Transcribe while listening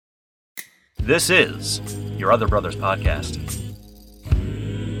This is Your Other Brothers Podcast.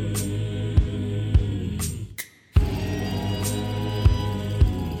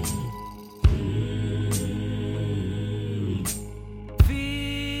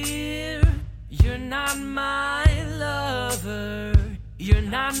 Fear, you're not my lover, you're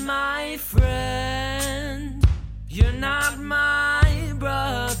not my friend, you're not my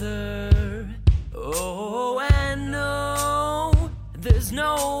brother. Oh, and no, there's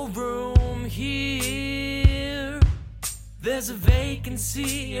no room here. There's a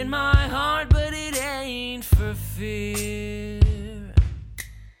vacancy in my heart, but it ain't for fear.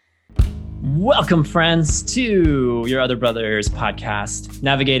 Welcome, friends, to Your Other Brothers Podcast,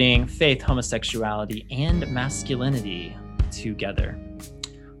 navigating faith, homosexuality, and masculinity together.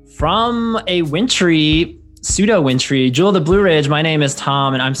 From a wintry, pseudo-wintry Jewel of the Blue Ridge, my name is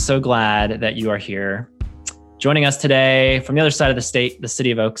Tom, and I'm so glad that you are here. Joining us today from the other side of the state, the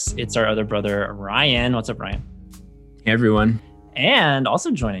city of Oaks, it's our other brother, Ryan. What's up, Ryan? Hey, everyone. And also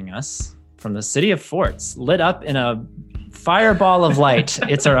joining us from the city of Forts, lit up in a fireball of light,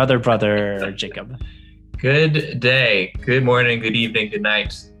 it's our other brother, Jacob. Good day, good morning, good evening, good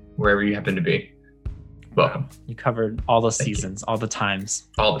night, wherever you happen to be. Welcome. You covered all the seasons, all the times.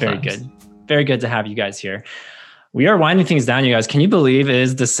 All the Very times. good. Very good to have you guys here. We are winding things down, you guys. Can you believe it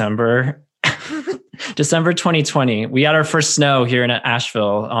is December? December 2020. We had our first snow here in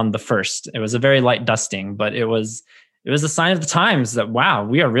Asheville on the 1st. It was a very light dusting, but it was a sign of the times that, wow,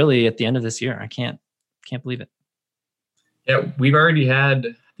 we are really at the end of this year. I can't believe it. Yeah, we've already had,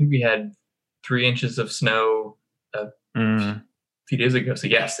 I think we had 3 inches of snow a few days ago. So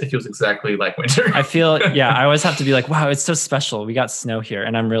yes, it feels exactly like winter. I feel, I always have to be like, wow, it's so special. We got snow here.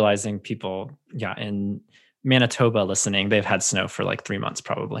 And I'm realizing people, in Manitoba listening, they've had snow for like 3 months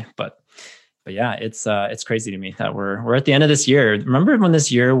probably. But yeah, it's crazy to me that we're at the end of this year. Remember when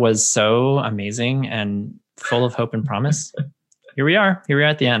this year was so amazing and full of hope and promise? Here we are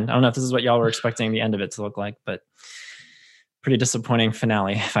at the end. I don't know if this is what y'all were expecting the end of it to look like, but pretty disappointing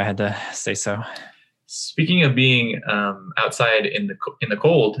finale, if I had to say so. Speaking of being outside in the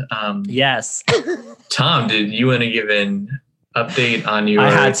cold, yes. Tom, did you want to give an update on your I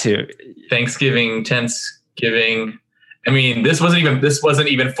had to. Thanksgiving? I mean, this wasn't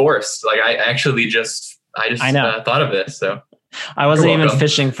even forced. Like I just thought of this. So I wasn't even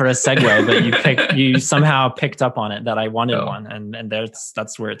fishing for a segue, but you somehow picked up on it that I wanted one, and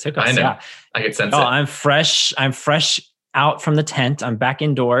that's where it took us. I know. Yeah. I could sense it. I'm fresh out from the tent. I'm back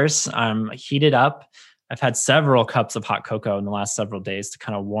indoors. I'm heated up. I've had several cups of hot cocoa in the last several days to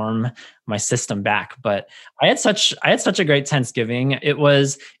kind of warm my system back. But I had such a great Thanksgiving. It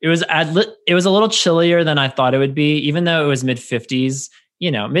was a little chillier than I thought it would be, even though it was mid-50s.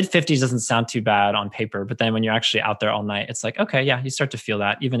 Mid-50s doesn't sound too bad on paper, but then when you're actually out there all night, it's like, okay, yeah, you start to feel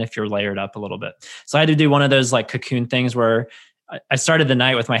that, even if you're layered up a little bit. So I had to do one of those like cocoon things where I started the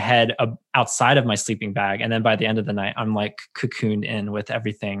night with my head outside of my sleeping bag. And then by the end of the night, I'm like cocooned in with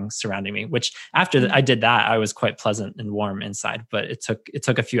everything surrounding me, which after I did that, I was quite pleasant and warm inside, but it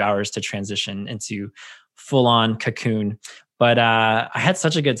took a few hours to transition into full on cocoon. But I had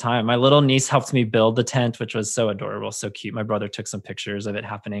such a good time. My little niece helped me build the tent, which was so adorable, so cute. My brother took some pictures of it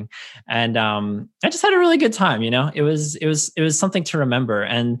happening. And I just had a really good time, It was something to remember.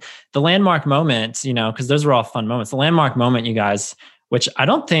 And the landmark moment, because those were all fun moments. The landmark moment, you guys, which I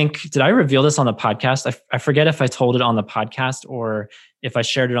don't think, did I reveal this on the podcast? I forget if I told it on the podcast or if I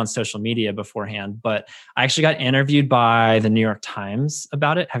shared it on social media beforehand, but I actually got interviewed by the New York Times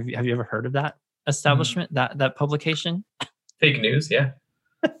about it. Have you ever heard of that establishment, that publication? Fake news, yeah.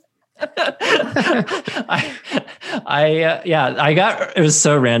 It was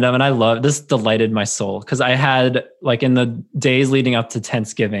so random, and this delighted my soul because I had, like, in the days leading up to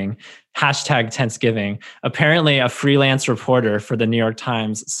Thanksgiving, #Thanksgiving, apparently a freelance reporter for the New York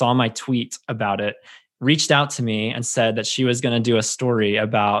Times saw my tweet about it, reached out to me and said that she was going to do a story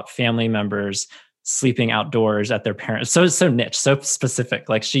about family members sleeping outdoors at their parents. So niche, so specific.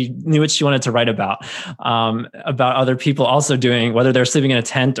 Like she knew what she wanted to write about other people also doing, whether they're sleeping in a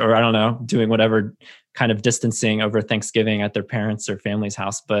tent or I don't know, doing whatever kind of distancing over Thanksgiving at their parents' or family's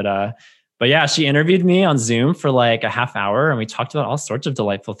house. But yeah, she interviewed me on Zoom for like a half hour and we talked about all sorts of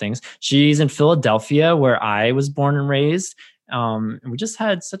delightful things. She's in Philadelphia where I was born and raised. And we just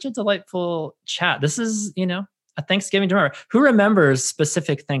had such a delightful chat. This is, a Thanksgiving to remember. Who remembers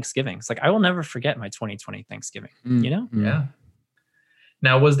specific Thanksgivings? Like I will never forget my 2020 Thanksgiving, Yeah.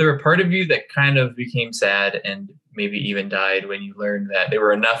 Now, was there a part of you that kind of became sad and maybe even died when you learned that there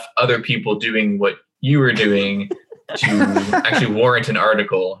were enough other people doing what you were doing to actually warrant an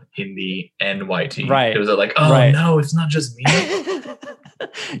article in the NYT? Right. It was like, no, it's not just me.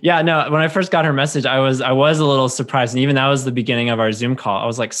 Yeah, no, when I first got her message, I was a little surprised. And even that was the beginning of our Zoom call. I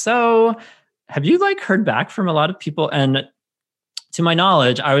was like, so have you like heard back from a lot of people? And to my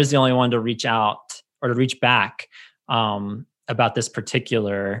knowledge, I was the only one to reach out or to reach back about this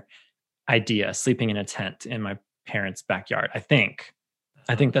particular idea, sleeping in a tent in my parents' backyard. I think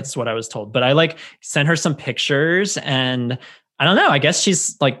that's what I was told. But I like sent her some pictures, and I don't know, I guess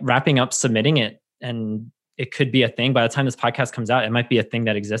she's like wrapping up submitting it, and it could be a thing. By the time this podcast comes out, it might be a thing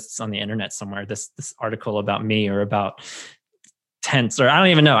that exists on the internet somewhere. This article about me or about tents, or I don't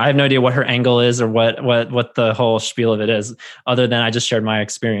even know. I have no idea what her angle is or what the whole spiel of it is, other than I just shared my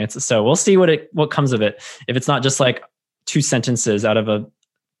experience. So we'll see what comes of it. If it's not just like 2 sentences out of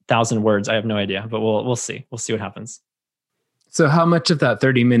 1,000 words, I have no idea. But we'll see. We'll see what happens. So how much of that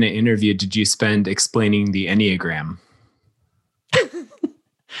 30-minute interview did you spend explaining the Enneagram?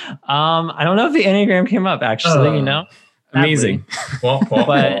 I don't know if the Enneagram came up actually, Amazing.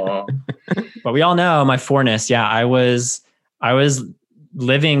 but we all know my 4-ness. Yeah, I was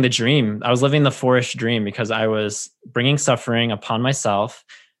living the dream. I was living the 4-ish dream because I was bringing suffering upon myself,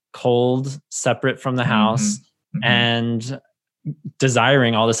 cold, separate from the house, and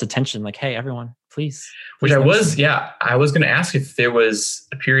desiring all this attention. Like, hey, everyone, please. Which I was going to ask if there was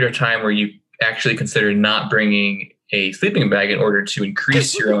a period of time where you actually considered not bringing a sleeping bag in order to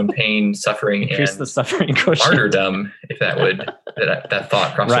increase your own pain, suffering, increase the suffering quotient. Martyrdom, if that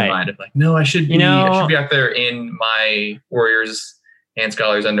thought crossed your mind of like, no, I should be out there in my Warriors and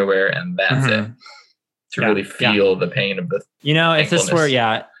Scholars underwear, and that's it. To really feel the pain of the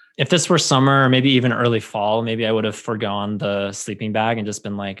if this were summer or maybe even early fall, maybe I would have forgone the sleeping bag and just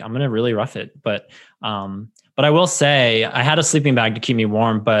been like, I'm going to really rough it. But I will say I had a sleeping bag to keep me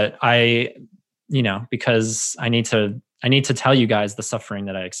warm, but because I need to tell you guys the suffering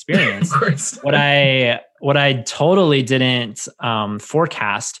that I experienced. Of course. What I totally didn't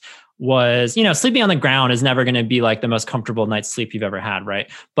forecast was, sleeping on the ground is never going to be like the most comfortable night's sleep you've ever had,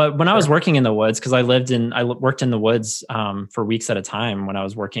 right? But when I was working in the woods, because I worked in the woods for weeks at a time when I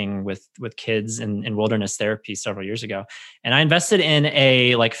was working with kids in wilderness therapy several years ago, and I invested in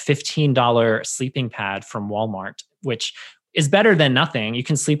a like $15 sleeping pad from Walmart, which is better than nothing. You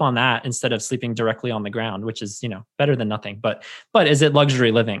can sleep on that instead of sleeping directly on the ground, which is, better than nothing. But is it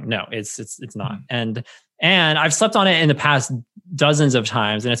luxury living? No, it's not. And I've slept on it in the past dozens of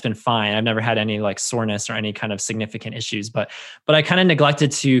times and it's been fine. I've never had any like soreness or any kind of significant issues, but I kind of neglected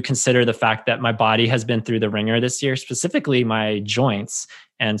to consider the fact that my body has been through the ringer this year, specifically my joints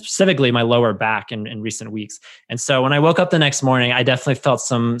and specifically my lower back in recent weeks. And so when I woke up the next morning, I definitely felt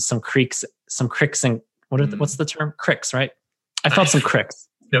some cricks and what's the term? Cricks, right? I felt some cricks.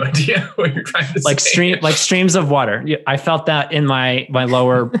 No idea what you're trying to say. Like streams of water. I felt that in my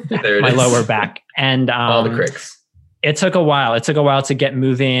lower lower back, and all the cricks. It took a while. It took a while to get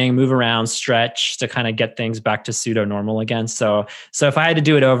moving, move around, stretch to kind of get things back to pseudo normal again. So if I had to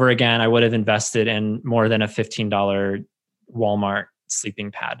do it over again, I would have invested in more than a $15 Walmart sleeping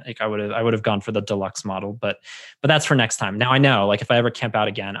pad. Like I would have gone for the deluxe model, but that's for next time. Now I know, like if I ever camp out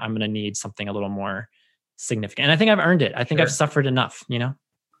again, I'm going to need something a little more significant. And I think I've earned it. I think I've suffered enough, And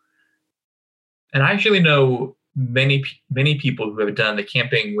I actually know many people who have done the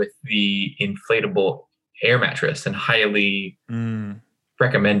camping with the inflatable air mattress and highly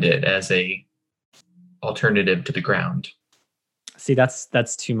recommend it as a alternative to the ground. See,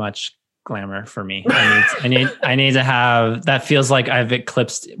 that's too much glamour for me. I need to have, that feels like I've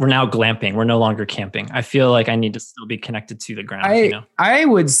eclipsed. We're now glamping. We're no longer camping. I feel like I need to still be connected to the ground. I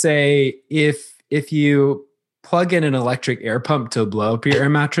would say if you plug in an electric air pump to blow up your air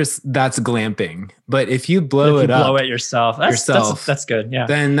mattress, that's glamping. But if you blow it yourself, that's good. Yeah.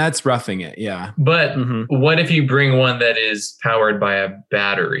 Then that's roughing it. Yeah. But what if you bring one that is powered by a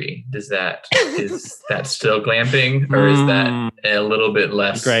battery? Is that still glamping, or is that a little bit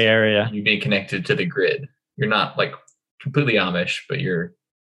less gray area? You being connected to the grid. You're not like completely Amish, but you're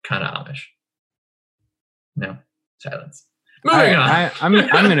kind of Amish. No, silence. Moving on. I'm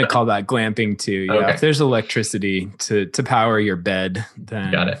going to call that glamping too. Yeah. Okay. If there's electricity to power your bed,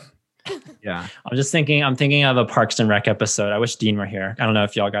 then got it. Yeah. I'm thinking of a Parks and Rec episode. I wish Dean were here. I don't know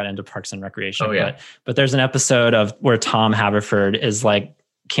if y'all got into Parks and Recreation, but there's an episode of where Tom Haverford is like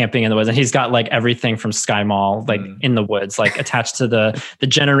camping in the woods, and he's got like everything from Sky Mall, like in the woods, like attached to the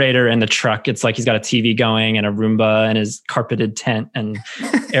generator in the truck. It's like he's got a TV going and a Roomba and his carpeted tent and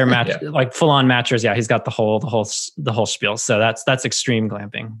air mattress, like full on mattress. Yeah, he's got the whole spiel. So that's extreme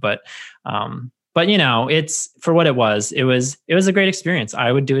glamping, but it's for what it was. It was a great experience.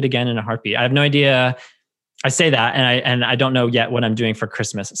 I would do it again in a heartbeat. I have no idea. I say that, and I don't know yet what I'm doing for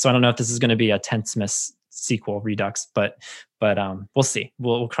Christmas. So I don't know if this is going to be a Tentsmas sequel redux, but But we'll see.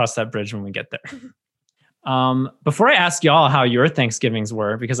 We'll cross that bridge when we get there. Before I ask y'all how your Thanksgivings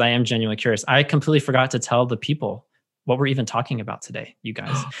were, because I am genuinely curious, I completely forgot to tell the people what we're even talking about today, you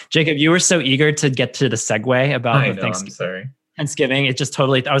guys. Jacob, you were so eager to get to the segue about Thanksgiving. It just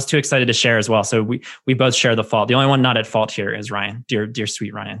totally, I was too excited to share as well. So we both share the fault. The only one not at fault here is Ryan, dear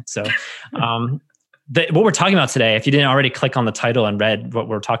sweet Ryan. So what we're talking about today, if you didn't already click on the title and read what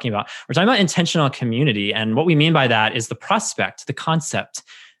we're talking about intentional community. And what we mean by that is the prospect, the concept,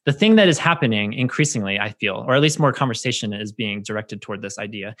 the thing that is happening increasingly, I feel, or at least more conversation is being directed toward this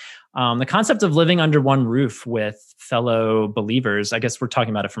idea. The concept of living under one roof with fellow believers. I guess we're talking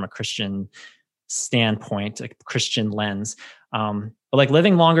about it from a Christian standpoint, a Christian lens. But like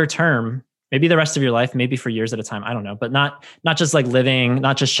living longer term, maybe the rest of your life, maybe for years at a time, I don't know, but not just like living,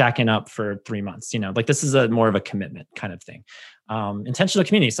 not just shacking up for 3 months, like this is more of a commitment kind of thing. Intentional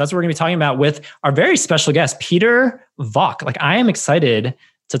community. So that's what we're gonna be talking about with our very special guest, Peter Vok. Like I am excited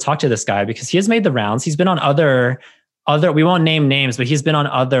to talk to this guy because he has made the rounds. He's been on other, we won't name names, but he's been on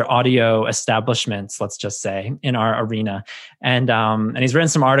other audio establishments, let's just say, in our arena. And he's written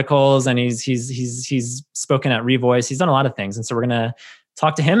some articles and he's spoken at Revoice. He's done a lot of things. And so we're going to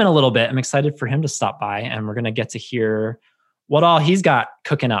talk to him in a little bit. I'm excited for him to stop by and we're going to get to hear what all he's got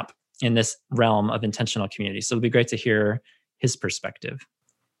cooking up in this realm of intentional community. So it'll be great to hear his perspective.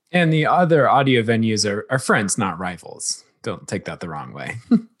 And the other audio venues are friends, not rivals. Don't take that the wrong way.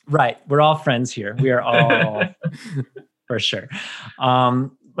 Right. We're all friends here. We are all for sure.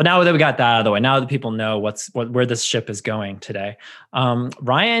 But now that we got that out of the way, now that people know where this ship is going today.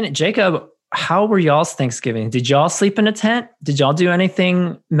 Ryan, Jacob, how were y'all's Thanksgiving? Did y'all sleep in a tent? Did y'all do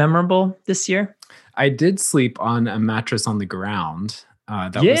anything memorable this year? I did sleep on a mattress on the ground.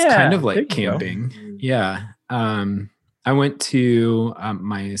 That was kind of like camping. Yeah. I went to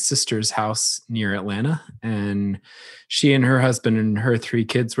my sister's house near Atlanta, and she and her husband and her 3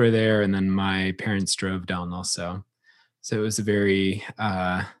 kids were there, and then my parents drove down also. So it was a very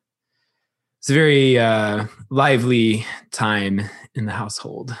lively time in the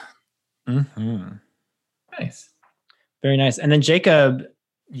household. Mm-hmm. Nice. Very nice. And then Jacob,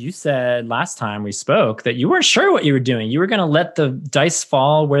 you said last time we spoke that you weren't sure what you were doing. You were going to let the dice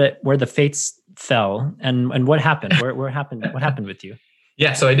fall where the fates fell, and what happened? What happened with you?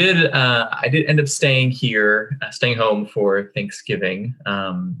 Yeah, so I did end up staying home for Thanksgiving.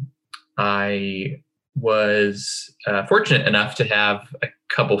 I was fortunate enough to have a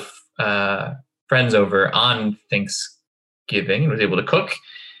couple friends over on Thanksgiving and was able to cook.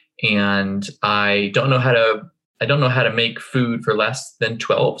 And I don't know how to make food for less than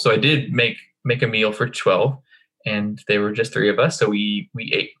 12. So I did make a meal for 12. And they were just 3 of us. So we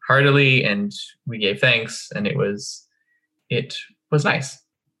ate heartily and we gave thanks, and it was nice.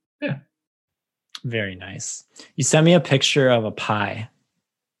 Yeah. Very nice. You sent me a picture of a pie.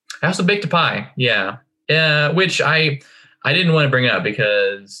 I also baked a pie. Yeah. Which I didn't want to bring up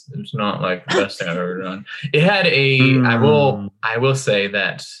because it's not like the best thing I've ever done. It had I will say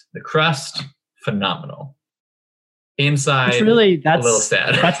that the crust, phenomenal. Inside, a little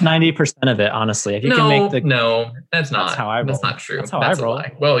sad. That's 90% of it, honestly. If you can make no, that's not. That's how I roll. That's not true. That's how I roll. A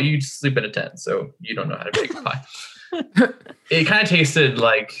lie. Well, you sleep in a tent, so you don't know how to bake a pie. It kind of tasted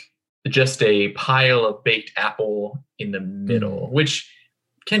like just a pile of baked apple in the middle, which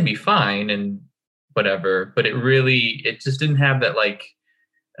can be fine and whatever, but it just didn't have that like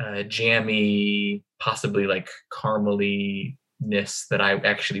jammy, possibly like caramely-ness that I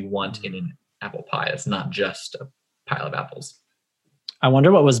actually want in an apple pie. It's not just a pile of apples. I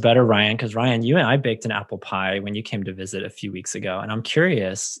wonder what was better, Ryan, because Ryan, you and I baked an apple pie when you came to visit a few weeks ago, and I'm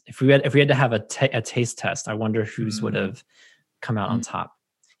curious if we had to have a taste test. I wonder whose would have come out on top.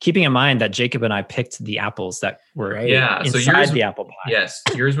 Keeping in mind that Jacob and I picked the apples that were inside the apple pie. Yes,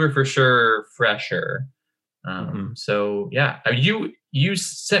 yours were for sure fresher. So yeah, you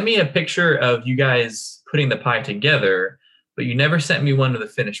sent me a picture of you guys putting the pie together, but you never sent me one of the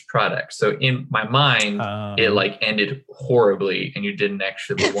finished product. So in my mind, it like ended horribly, and you didn't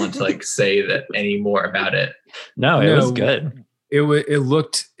actually want to like say that any more about it. No, it was good. It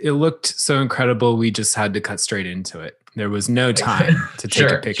looked so incredible. We just had to cut straight into it. There was no time to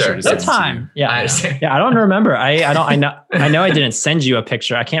take a picture. To send time. To you. Yeah. I don't remember. I know I didn't send you a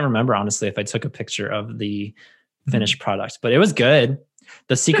picture. I can't remember honestly if I took a picture of the finished product, but it was good.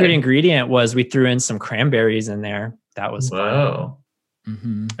 The secret ingredient was we threw in some cranberries in there. That was fun.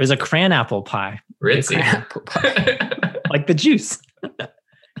 It was a cran apple pie. Ritzy. Apple pie. Like the juice.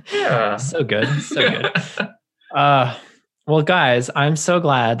 Yeah. So good. So good. Well, guys, I'm so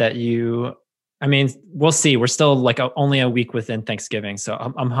glad that you I mean, we'll see. We're still like only a week within Thanksgiving, so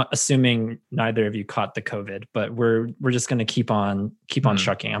I'm assuming neither of you caught the COVID, but we're just going to keep on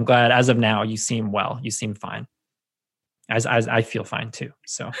trucking. I'm glad as of now you seem well. You seem fine. As I feel fine too.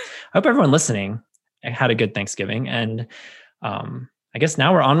 So I hope everyone listening had a good Thanksgiving, and I guess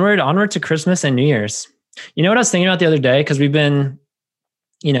now we're onward to Christmas and New Year's. You know what I was thinking about the other day, because we've been,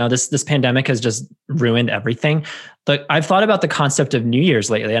 this pandemic has just ruined everything. But I've thought about the concept of New Year's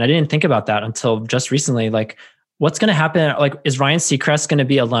lately, and I didn't think about that until just recently. Like, what's going to happen? Like, is Ryan Seacrest going to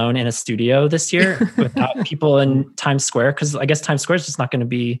be alone in a studio this year without people in Times Square? Because I guess Times Square is just not going to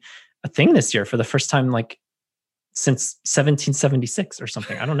be a thing this year for the first time, like since 1776 or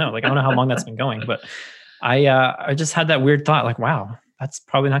something. I don't know. Like, I don't know how long that's been going, but I just had that weird thought, like, wow, that's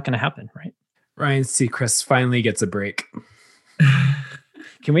probably not going to happen, right? Ryan Seacrest finally gets a break.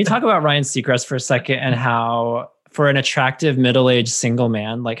 Can we talk about Ryan Seacrest for a second, and how, for an attractive middle-aged single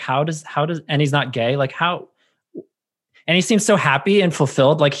man, like how does, and he's not gay, like how, and he seems so happy and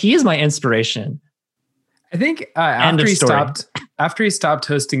fulfilled. Like, he is my inspiration. I think after he stopped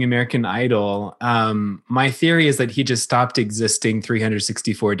hosting American Idol, my theory is that he just stopped existing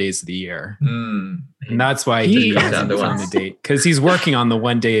 364 days of the year. And that's why he hasn't found a date, because he's working on the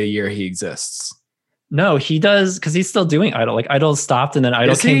one day a year he exists. No, he does, because he's still doing Idol. Like, Idol stopped and then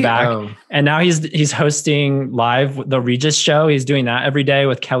Idol came back. And now he's hosting live the Regis show. He's doing that every day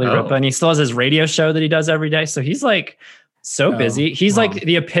with Kelly Ripa, and he still has his radio show that he does every day. So he's like so busy. He's like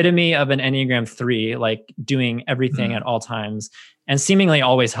the epitome of an Enneagram 3, like doing everything at all times and seemingly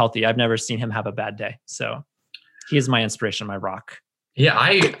always healthy. I've never seen him have a bad day. So he is my inspiration, my rock. Yeah,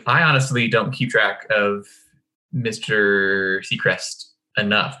 I honestly don't keep track of Mr. Seacrest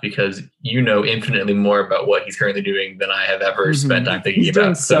enough, because you know infinitely more about what he's currently doing than I have ever spent time thinking he's about.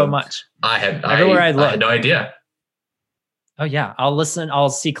 Doing so much. I had no idea. Oh yeah, I'll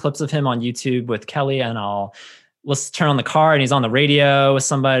see clips of him on YouTube with Kelly, and let's turn on the car and he's on the radio with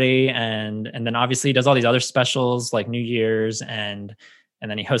somebody, and then obviously he does all these other specials like New Year's, and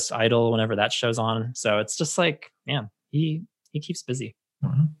then he hosts Idol whenever that show's on. So it's just like, man, he keeps busy.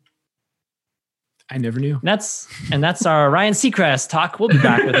 Mm-hmm. I never knew. And that's our Ryan Seacrest talk. We'll be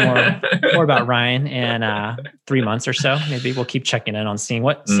back with more about Ryan in 3 months or so. Maybe we'll keep checking in on seeing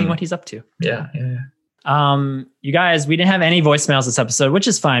what he's up to. Yeah. You guys, we didn't have any voicemails this episode, which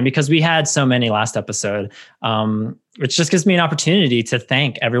is fine because we had so many last episode, which just gives me an opportunity to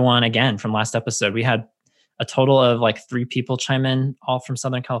thank everyone again from last episode. We had a total of like 3 people chime in, all from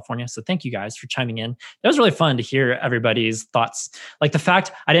Southern California. So thank you guys for chiming in. It was really fun to hear everybody's thoughts. Like the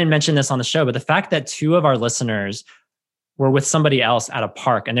fact, I didn't mention this on the show, but the fact that 2 of our listeners were with somebody else at a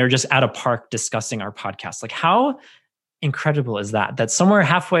park, and they were just at a park discussing our podcast. Like, how incredible is that? That somewhere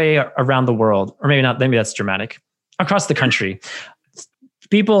halfway around the world, or maybe not, maybe that's dramatic, across the country,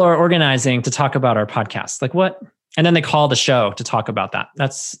 people are organizing to talk about our podcast. Like, what? And then they call the show to talk about that.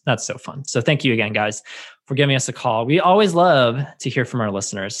 That's so fun. So thank you again, guys, for giving us a call. We always love to hear from our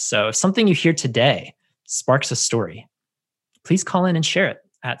listeners. So if something you hear today sparks a story, please call in and share it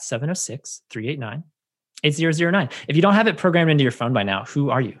at 706-389-8009. If you don't have it programmed into your phone by now, who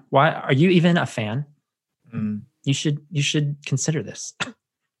are you? Why are you even a fan? You should consider this.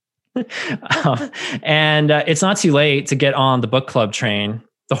 And it's not too late to get on the book club train.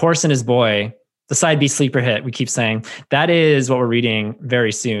 The Horse and His Boy, the Side B sleeper hit, we keep saying, that is what we're reading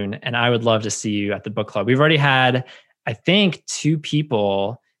very soon. And I would love to see you at the book club. We've already had, I think, 2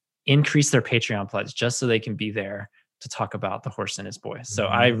 people increase their Patreon pledge just so they can be there to talk about The Horse and His Boy. So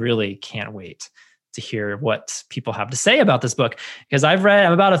I really can't wait to hear what people have to say about this book, because I'm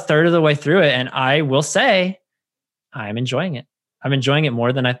about a third of the way through it. And I will say, I'm enjoying it. I'm enjoying it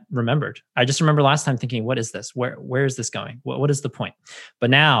more than I remembered. I just remember last time thinking, what is this? Where is this going? What is the point? But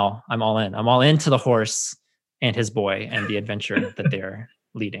now I'm all in. I'm all into The Horse and His Boy and the adventure that they're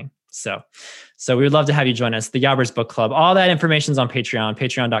leading. So we would love to have you join us. The Yobbers Book Club. All that information's on Patreon,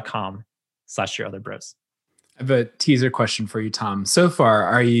 patreon.com/yourotherbros. I have a teaser question for you, Tom. So far,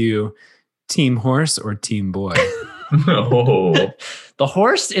 are you Team Horse or Team Boy? The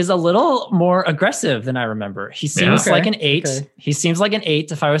Horse is a little more aggressive than I remember. He seems like an 8. Okay. He seems like an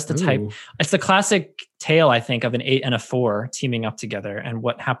 8 if I was to type. It's the classic tale, I think, of an 8 and a 4 teaming up together and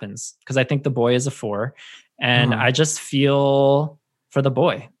what happens. Because I think the boy is a 4. And I just feel for the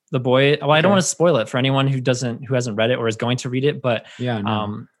boy. The boy, well, I don't want to spoil it for anyone who hasn't read it or is going to read it, but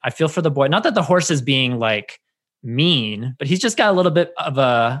I feel for the boy. Not that the horse is being like mean, but he's just got a little bit of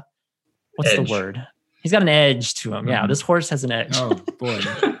a, what's edge. The word? He's got an edge to him. Yeah, this horse has an edge. Oh boy,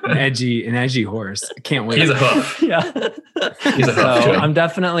 an edgy horse. I can't wait. He's a hoof. Yeah, He's a hoof. so I'm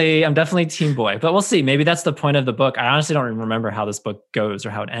definitely team boy. But we'll see. Maybe that's the point of the book. I honestly don't remember how this book goes or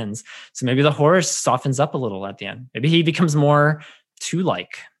how it ends. So maybe the horse softens up a little at the end. Maybe he becomes more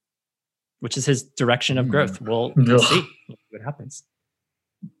two-like, which is his direction of growth. We'll see what happens.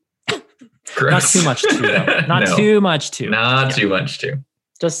 Gross. Not too much too, though. Not No. too much too. Not too much too.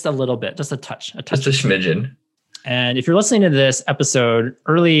 Just a little bit, just a touch. Just a smidgen. And if you're listening to this episode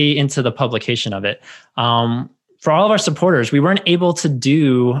early into the publication of it, for all of our supporters, we weren't able to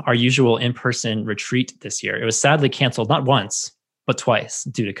do our usual in-person retreat this year. It was sadly canceled, not once, but twice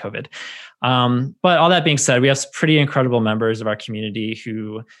due to COVID. But all that being said, we have some pretty incredible members of our community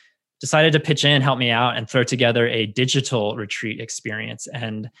who decided to pitch in, help me out, and throw together a digital retreat experience.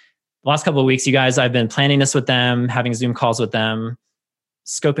 And the last couple of weeks, you guys, I've been planning this with them, having Zoom calls with them,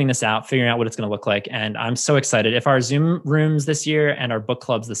 scoping this out, figuring out what it's going to look like. And I'm so excited. If our Zoom rooms this year and our book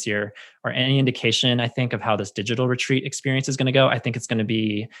clubs this year are any indication, I think, of how this digital retreat experience is going to go, I think it's going to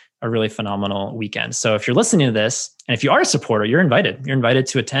be a really phenomenal weekend. So if you're listening to this, and if you are a supporter, you're invited. You're invited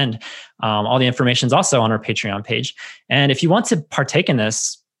to attend. All the information is also on our Patreon page. And if you want to partake in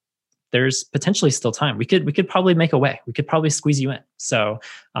this, there's potentially still time. We could probably make a way. We could probably squeeze you in. So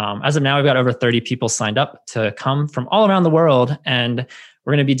as of now, we've got over 30 people signed up to come from all around the world. And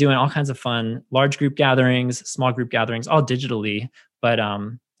we're going to be doing all kinds of fun, large group gatherings, small group gatherings, all digitally. But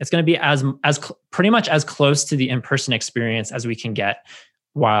it's going to be as pretty much as close to the in-person experience as we can get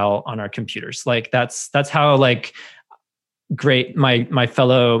while on our computers. Like that's how like great my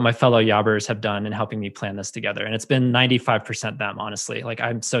fellow Yobbers have done in helping me plan this together. And it's been 95% them, honestly. Like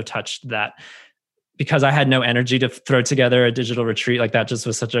I'm so touched that because I had no energy to throw together a digital retreat like that, just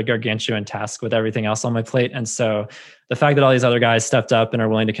was such a gargantuan task with everything else on my plate. And so the fact that all these other guys stepped up and are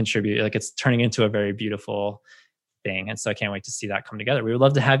willing to contribute, like it's turning into a very beautiful thing. And so I can't wait to see that come together. We would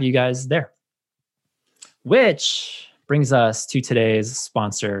love to have you guys there. Which brings us to today's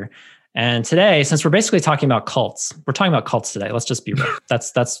sponsor. And today, since we're basically talking about cults, we're talking about cults today. Let's just be real.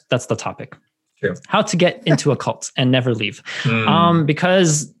 That's the topic. True. How to get into a cult and never leave.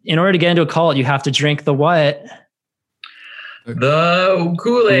 Because in order to get into a cult, you have to drink the what? The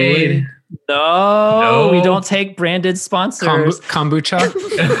Kool-Aid. No, we don't take branded sponsors. Kombucha.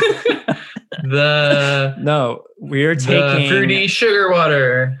 No, we're taking the fruity sugar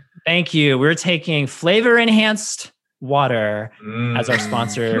water. Thank you. We're taking flavor enhanced water as our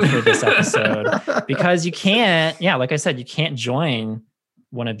sponsor for this episode because you can't, like I said, you can't join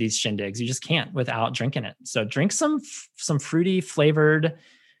one of these shindigs. You just can't without drinking it. So drink some fruity flavored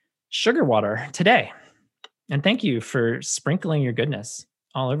sugar water today. And thank you for sprinkling your goodness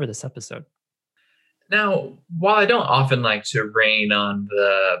all over this episode. Now, while I don't often like to rain on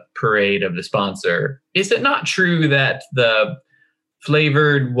the parade of the sponsor, is it not true that the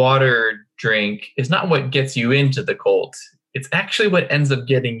flavored water drink is not what gets you into the cult? It's actually what ends up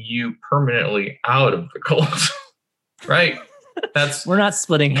getting you permanently out of the cult, right? We're not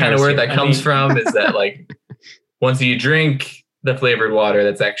splitting hairs kind of where here. that comes from is that like once you drink the flavored water,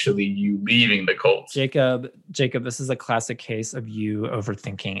 that's actually you leaving the cult. Jacob, this is a classic case of you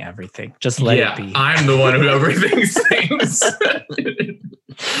overthinking everything. Just let it be. I'm the one who overthinks things.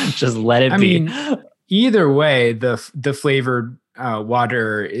 Just let it be. Mean, either way, the flavored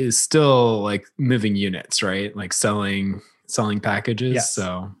water is still like moving units, right? Like selling packages. Yes.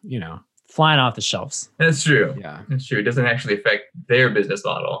 So, flying off the shelves. That's true. Yeah. That's true. It doesn't actually affect their business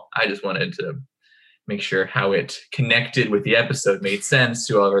model. I just wanted to make sure how it connected with the episode made sense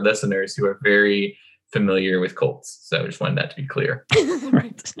to all of our listeners who are very familiar with cults. So I just wanted that to be clear.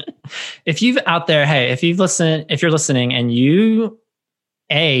 Right. If you're listening and you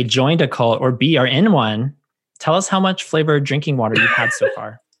A, joined a cult or B, are in one, tell us how much flavored drinking water you've had so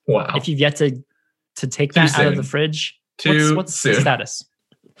far. Wow. If you've yet to take that out of the fridge, what's the status?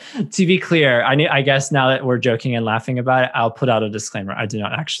 To be clear, I guess now that we're joking and laughing about it, I'll put out a disclaimer. I do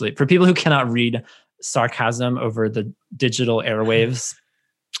not actually, for people who cannot read sarcasm over the digital airwaves,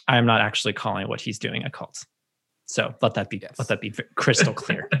 I am not actually calling what he's doing a cult. So let that be crystal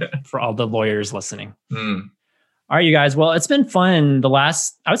clear for all the lawyers listening. All right, you guys. Well, it's been fun. I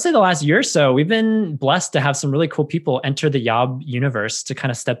would say the last year or so, we've been blessed to have some really cool people enter the Yob universe to kind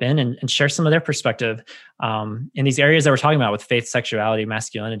of step in and share some of their perspective in these areas that we're talking about with faith, sexuality,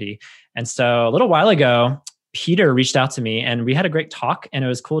 masculinity. And so a little while ago, Peter reached out to me and we had a great talk, and it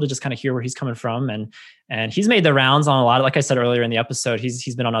was cool to just kind of hear where he's coming from. And he's made the rounds on a lot of, like I said earlier in the episode,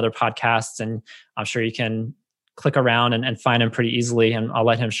 he's been on other podcasts, and I'm sure you can click around and find him pretty easily. And I'll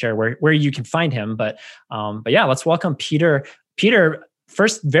let him share where you can find him. But yeah, let's welcome Peter. Peter,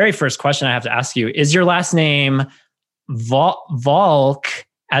 very first question I have to ask you, is your last name Valk,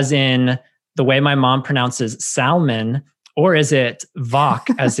 as in the way my mom pronounces salmon, or is it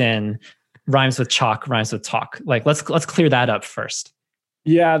Vok, as in rhymes with chalk, rhymes with talk? Like, let's clear that up first.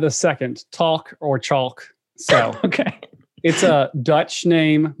 Yeah, the second, talk or chalk. So okay, it's a Dutch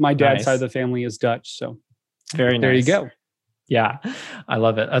name. My dad's side of the family is Dutch, so very nice. There you go. Yeah, I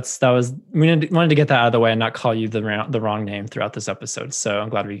love it. We wanted to get that out of the way and not call you the wrong name throughout this episode. So I'm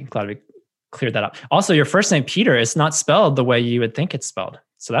glad we cleared that up. Also, your first name Peter is not spelled the way you would think it's spelled,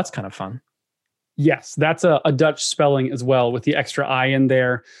 so that's kind of fun. Yes, that's a Dutch spelling as well with the extra I in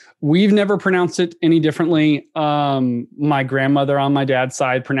there. We've never pronounced it any differently. My grandmother on my dad's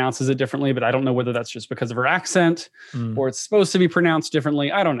side pronounces it differently, but I don't know whether that's just because of her accent or it's supposed to be pronounced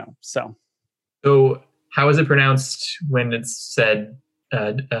differently. I don't know. So how is it pronounced when it's said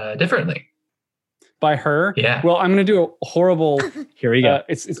differently? By her? Yeah. Well, I'm going to do a horrible... Here we go.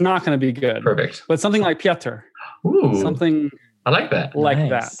 It's not going to be good. Perfect. But something like Piotr. Ooh. Something I like that. Like nice.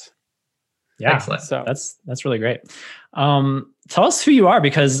 that. Yeah, excellent. So that's really great. Tell us who you are,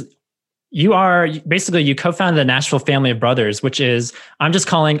 because you co-founded the Nashville Family of Brothers, which is I'm just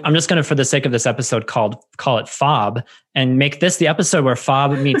going to, for the sake of this episode, call it FOB, and make this the episode where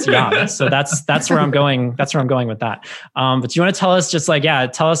FOB meets Jan. So that's where I'm going. That's where I'm going with that. But do you want to tell us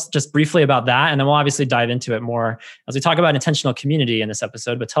tell us just briefly about that, and then we'll obviously dive into it more as we talk about intentional community in this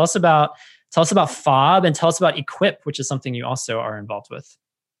episode. But tell us about FOB and tell us about Equip, which is something you also are involved with.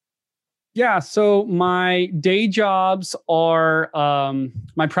 Yeah, so my day jobs are,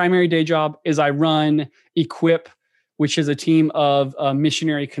 my primary day job is I run Equip, which is a team of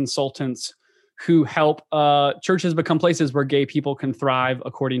missionary consultants who help churches become places where gay people can thrive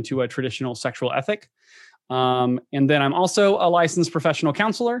according to a traditional sexual ethic. And then I'm also a licensed professional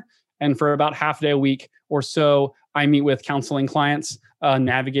counselor. And for about half a day a week or so, I meet with counseling clients,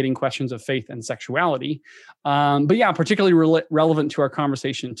 navigating questions of faith and sexuality. But yeah, particularly relevant to our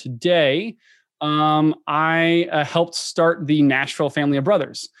conversation today, I helped start the Nashville Family of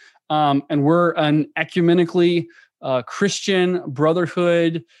Brothers. And we're an ecumenically Christian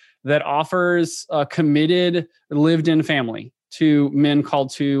brotherhood that offers a committed, lived-in family to men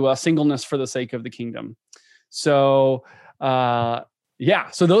called to singleness for the sake of the kingdom. So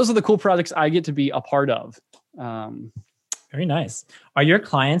so those are the cool projects I get to be a part of. Very nice. Are your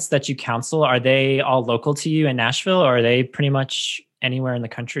clients that you counsel, are they all local to you in Nashville, or are they pretty much anywhere in the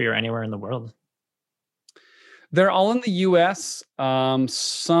country or anywhere in the world? They're all in the U.S.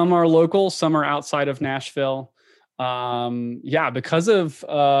 Some are local, some are outside of Nashville. Because of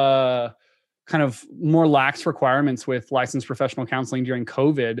kind of more lax requirements with licensed professional counseling during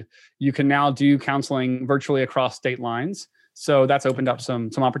COVID, you can now do counseling virtually across state lines. So that's opened up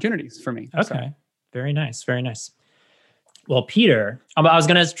some opportunities for me. Okay. So. Very nice. Very nice. Well, Peter, I was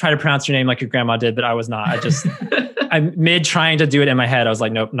going to try to pronounce your name like your grandma did, but I was not. I'm mid trying to do it in my head. I was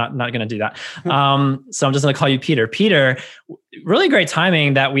like, nope, not going to do that. So I'm just going to call you Peter. Peter, really great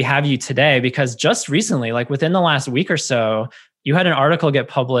timing that we have you today, because just recently, like within the last week or so, you had an article get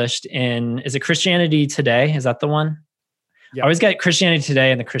published in, is it Christianity Today? Is that the one? Yep. I always get Christianity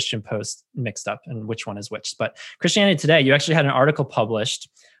Today and the Christian Post mixed up and which one is which. But Christianity Today, you actually had an article published,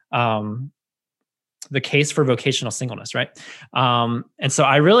 the case for vocational singleness, right? And so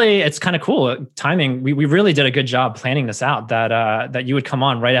it's kind of cool timing. We really did a good job planning this out, that you would come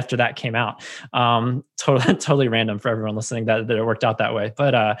on right after that came out. Totally random for everyone listening that it worked out that way.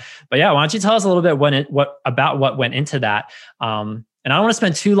 But yeah, why don't you tell us a little bit what went into that? And I don't want to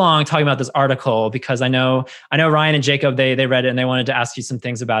spend too long talking about this article, because I know Ryan and Jacob, they read it and they wanted to ask you some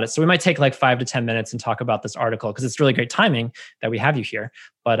things about it. So we might take like 5 to 10 minutes and talk about this article, because it's really great timing that we have you here.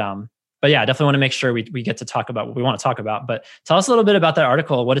 But yeah, definitely want to make sure we get to talk about what we want to talk about. But tell us a little bit about that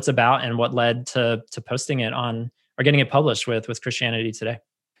article, what it's about, and what led to posting it on or getting it published with Christianity Today.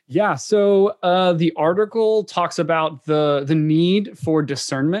 Yeah, so the article talks about the need for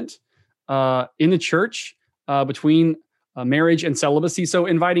discernment in the church between marriage and celibacy. So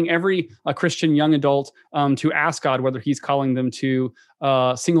inviting every Christian young adult to ask God whether he's calling them to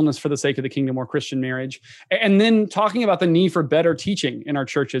singleness for the sake of the kingdom or Christian marriage. And then talking about the need for better teaching in our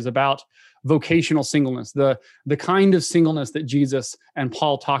churches about vocational singleness, the kind of singleness that Jesus and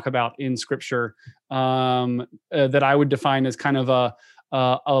Paul talk about in Scripture, that I would define as kind of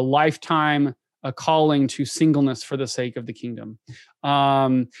a lifetime a calling to singleness for the sake of the kingdom.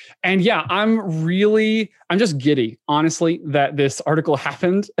 And yeah, I'm just giddy, honestly, that this article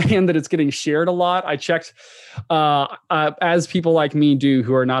happened and that it's getting shared a lot. I checked, as people like me do,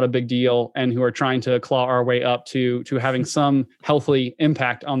 who are not a big deal and who are trying to claw our way up to having some healthy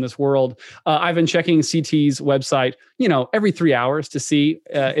impact on this world. I've been checking CT's website, every 3 hours to see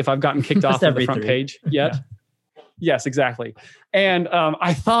if I've gotten kicked off of the front page yet. Yeah. Yes, exactly. And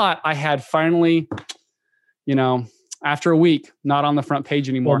I thought I had finally, after a week, not on the front page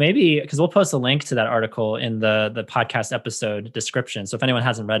anymore. Well, maybe because we'll post a link to that article in the podcast episode description. So if anyone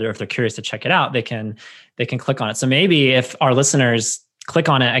hasn't read it or if they're curious to check it out, they can click on it. So maybe if our listeners click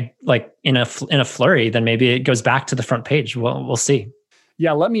on it like in a flurry, then maybe it goes back to the front page. We'll see.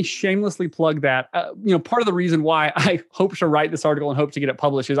 Yeah, let me shamelessly plug that. Part of the reason why I hope to write this article and hope to get it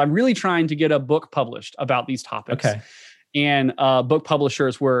published is I'm really trying to get a book published about these topics. Okay. And book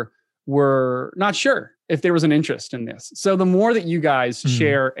publishers were not sure if there was an interest in this. So the more that you guys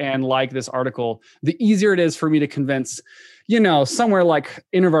share and like this article, the easier it is for me to convince, somewhere like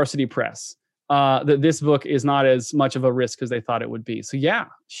InterVarsity Press, that this book is not as much of a risk as they thought it would be. So yeah,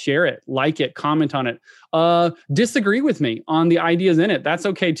 share it, like it, comment on it. Disagree with me on the ideas in it. That's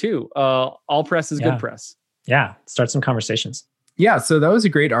okay too. All press is good press. Yeah, start some conversations. Yeah, so that was a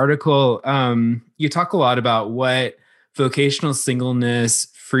great article. You talk a lot about what vocational singleness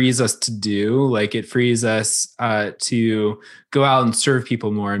frees us to do. Like it frees us to go out and serve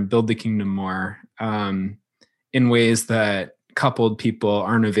people more and build the kingdom more in ways that coupled people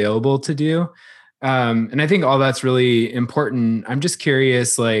aren't available to do. And I think all that's really important. I'm just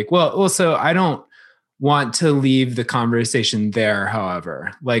curious, so I don't want to leave the conversation there,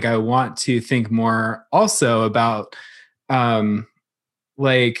 however. Like I want to think more also about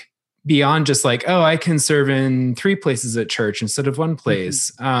beyond just I can serve in 3 places at church instead of 1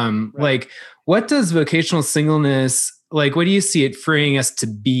 place. Right. What does vocational singleness, what do you see it freeing us to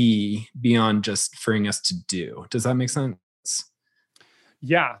be beyond just freeing us to do? Does that make sense?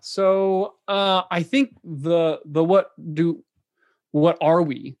 Yeah. So I think the what are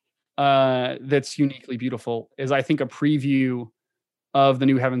we that's uniquely beautiful is I think a preview of the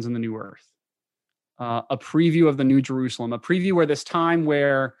new heavens and the new earth, a preview of the new Jerusalem, a preview where this time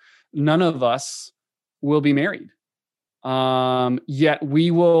where none of us will be married, yet we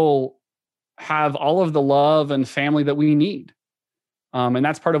will have all of the love and family that we need. And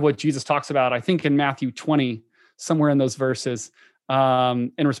that's part of what Jesus talks about, I think in Matthew 20, somewhere in those verses,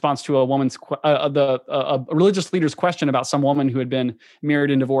 in response to a woman's, a religious leader's question about some woman who had been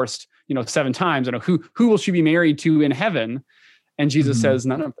married and divorced, 7 times, and who will she be married to in heaven? And Jesus says,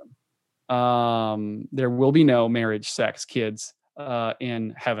 none of them. There will be no marriage, sex, kids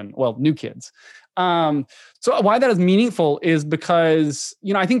in heaven. Well, new kids. So why that is meaningful is because,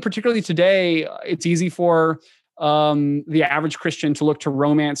 I think particularly today, it's easy for the average Christian to look to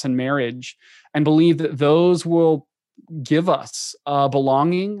romance and marriage and believe that those will give us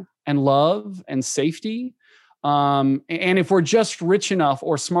belonging and love and safety. And if we're just rich enough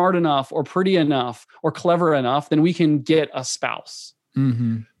or smart enough or pretty enough or clever enough, then we can get a spouse.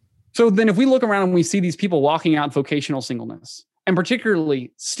 Mm-hmm. So then if we look around and we see these people walking out vocational singleness, and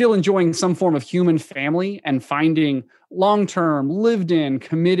particularly still enjoying some form of human family and finding long-term, lived-in,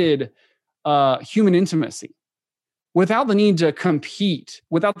 committed human intimacy, without the need to compete,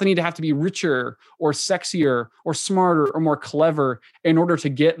 without the need to have to be richer or sexier or smarter or more clever in order to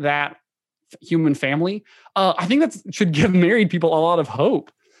get that human family, I think that should give married people a lot of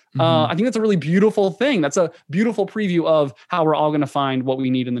hope. I think that's a really beautiful thing. That's a beautiful preview of how we're all going to find what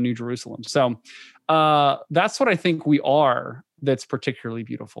we need in the New Jerusalem. So that's what I think we are. That's particularly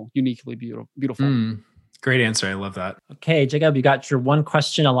beautiful, uniquely beautiful. Great answer. I love that. Okay, Jacob, you got your 1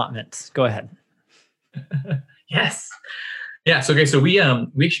 question allotment. Go ahead. Yes. Yeah. So, okay. So we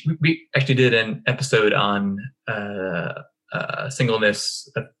actually did an episode on singleness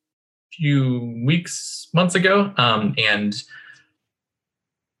a few months ago, and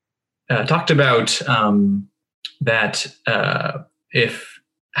talked about that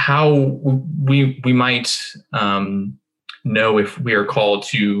how we might know if we are called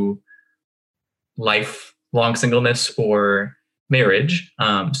to lifelong singleness or marriage.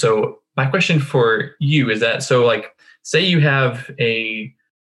 So my question for you is that, say you have a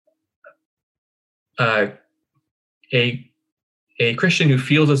Christian who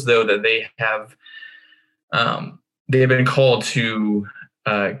feels as though that they have been called to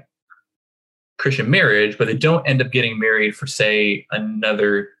Christian marriage, but they don't end up getting married for, say,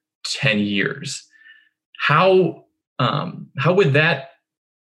 another 10 years. How would that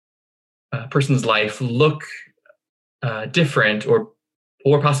person's life look different or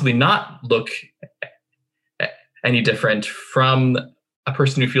or possibly not look any different from a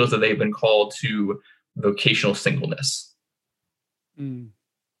person who feels that they've been called to vocational singleness?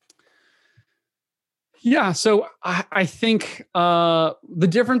 Yeah, so I think the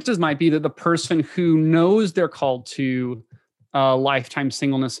differences might be that the person who knows they're called to lifetime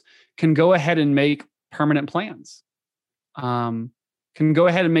singleness can go ahead and make permanent plans, can go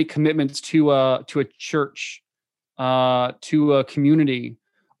ahead and make commitments to a church, to a community,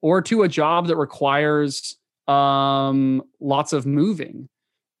 or to a job that requires lots of moving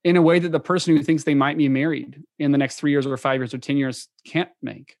in a way that the person who thinks they might be married in the next 3 years or 5 years or 10 years can't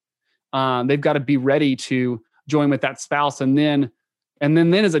make. They've got to be ready to join with that spouse and then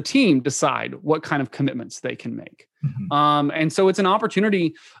as a team decide what kind of commitments they can make. Mm-hmm. And so it's an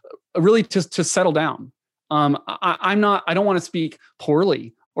opportunity really to settle down. I don't want to speak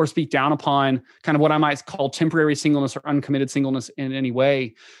poorly or speak down upon kind of what I might call temporary singleness or uncommitted singleness in any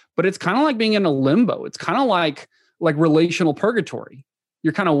way, but it's kind of like being in a limbo. It's kind of like relational purgatory.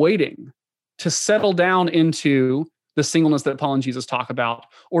 You're kind of waiting to settle down into the singleness that Paul and Jesus talk about,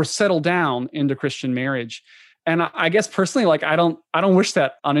 or settle down into Christian marriage. And I guess personally, like, I don't wish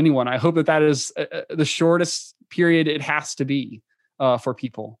that on anyone. I hope that is the shortest period it has to be for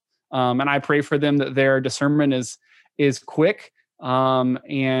people. And I pray for them that their discernment is quick.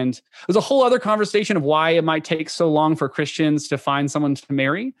 And there's a whole other conversation of why it might take so long for Christians to find someone to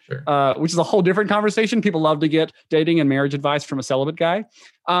marry, sure. Which is a whole different conversation. People love to get dating and marriage advice from a celibate guy.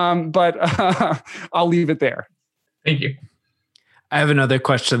 But I'll leave it there. Thank you. I have another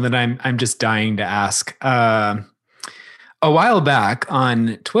question that I'm just dying to ask. A while back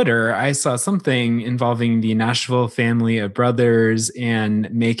on Twitter, I saw something involving the Nashville family of brothers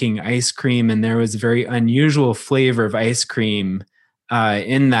and making ice cream, and there was a very unusual flavor of ice cream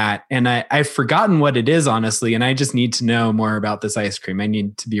in that. And I've forgotten what it is, honestly, and I just need to know more about this ice cream. I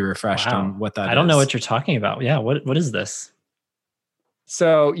need to be refreshed on what that is. I don't know what you're talking about. Yeah, what is this?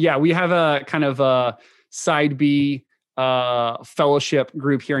 So yeah, we have a kind of a Side B fellowship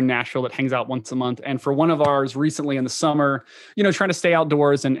group here in Nashville that hangs out once a month. And for one of ours recently in the summer, trying to stay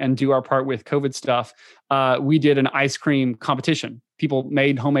outdoors and do our part with COVID stuff, we did an ice cream competition. People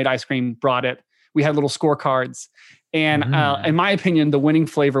made homemade ice cream, brought it. We had little scorecards. And in my opinion, the winning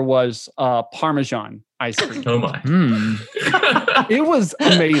flavor was Parmesan ice cream. Oh my. It was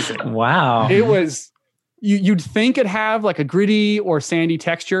amazing. Wow. It was, you'd think it'd have like a gritty or sandy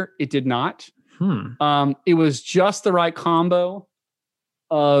texture. It did not. It was just the right combo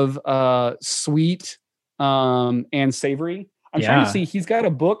of sweet and savory. I'm trying to see. He's got a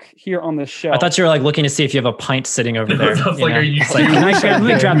book here on the shelf. I thought you were like looking to see if you have a pint sitting over there. I was like, are you serious? Let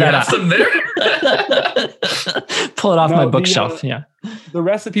me grab that up. Some there? Pull it off my bookshelf. Yeah. The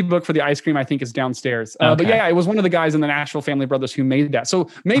recipe book for the ice cream, I think, is downstairs. But yeah, it was one of the guys in the Nashville family brothers who made that.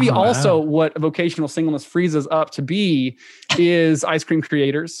 So maybe what vocational singleness frees us up to be is ice cream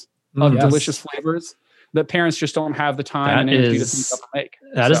creators of delicious flavors that parents just don't have the time and energy to think up and make.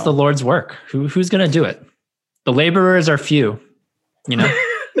 That is the Lord's work. Who's going to do it? The laborers are few,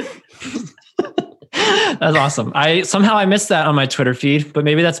 That's awesome. I missed that on my Twitter feed, but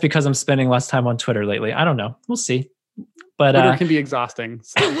maybe that's because I'm spending less time on Twitter lately. I don't know. We'll see. But Twitter can be exhausting,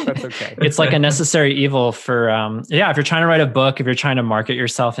 so that's okay. It's like a necessary evil for, if you're trying to write a book, if you're trying to market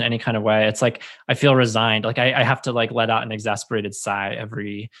yourself in any kind of way, it's like, I feel resigned. Like I have to let out an exasperated sigh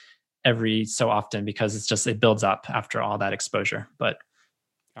every so often, because it builds up after all that exposure, but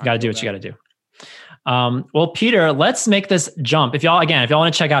you got to do what you got to do. Well, Peter, let's make this jump. If y'all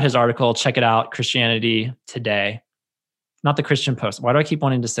want to check out his article, check it out. Christianity Today, not the Christian Post. Why do I keep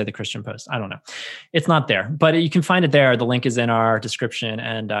wanting to say the Christian Post? I don't know. It's not there, but you can find it there. The link is in our description,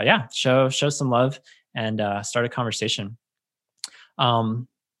 and show some love and start a conversation.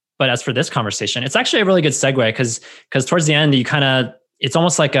 But as for this conversation, it's actually a really good segue because towards the end, it's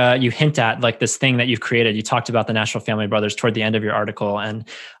almost like you hint at like this thing that you've created. You talked about the Nashville family brothers toward the end of your article. And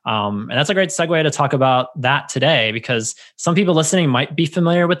that's a great segue to talk about that today, because some people listening might be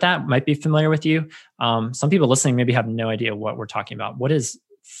familiar with that, might be familiar with you. Some people listening maybe have no idea what we're talking about. What is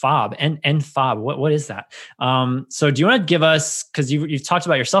FOB and FOB? What is that? So do you want to give us, because you've talked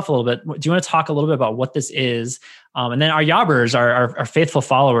about yourself a little bit, do you want to talk a little bit about what this is? And then our Yabbers, our faithful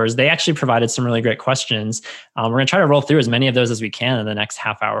followers, they actually provided some really great questions. We're going to try to roll through as many of those as we can in the next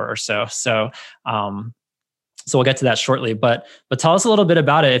half hour or so. So we'll get to that shortly, but tell us a little bit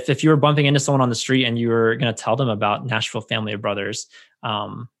about it. If you were bumping into someone on the street and you were going to tell them about Nashville Family of Brothers,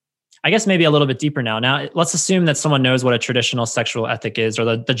 I guess maybe a little bit deeper now. Now, let's assume that someone knows what a traditional sexual ethic is, or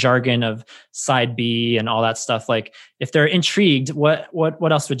the jargon of Side B and all that stuff. Like, if they're intrigued, what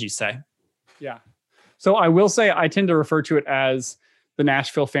else would you say? Yeah. So I will say I tend to refer to it as the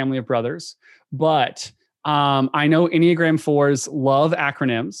Nashville family of brothers, but I know Enneagram 4s love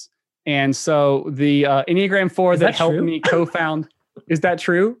acronyms. And so the Enneagram 4 that helped me co-found, is that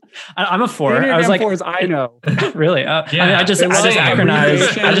true? I'm a 4. Enneagram I was like, 4s, I know. Really? I mean, I just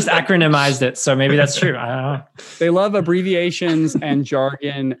acronymized it. So maybe that's true. I don't know. They love abbreviations and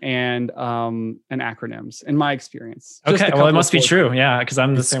jargon and acronyms, in my experience. Okay, well, it must be true. Yeah, because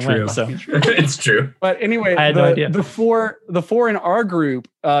I'm the same way. So it's true. But anyway, I had no idea. The four in our group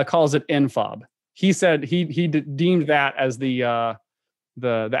calls it NFOB. He said he deemed that as the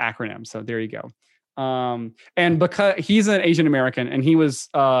acronym. So there you go. And because he's an Asian American, and he was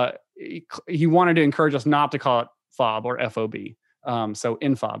he wanted to encourage us not to call it FOB or FOB. So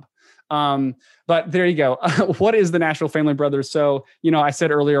NFOB. But there you go. What is the Nashville Family Brothers? So, I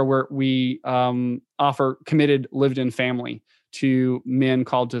said earlier we offer committed lived-in family to men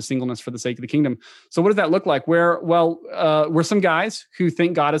called to singleness for the sake of the kingdom. So what does that look like? We're some guys who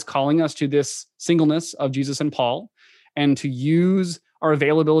think God is calling us to this singleness of Jesus and Paul, and to use our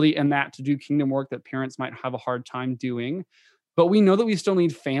availability in that to do kingdom work that parents might have a hard time doing. But we know that we still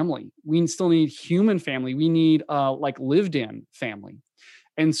need family. We still need human family. We need lived in family.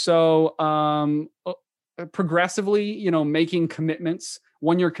 And so progressively, making commitments,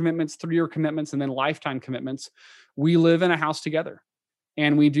 1-year commitments, 3-year commitments, and then lifetime commitments. We live in a house together,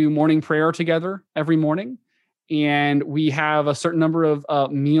 and we do morning prayer together every morning. And we have a certain number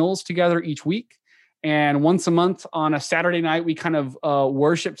of meals together each week. And once a month on a Saturday night, we kind of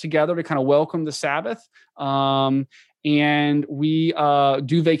worship together to kind of welcome the Sabbath. And we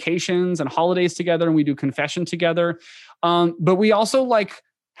do vacations and holidays together, and we do confession together. But we also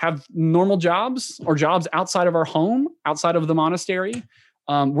have normal jobs or jobs outside of our home, outside of the monastery.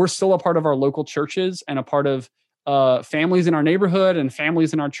 We're still a part of our local churches and a part of families in our neighborhood and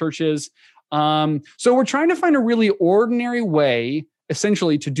families in our churches. So we're trying to find a really ordinary way,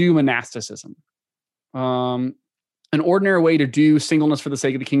 essentially, to do monasticism. An ordinary way to do singleness for the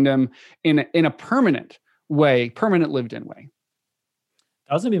sake of the kingdom in a permanent way, permanent lived-in way.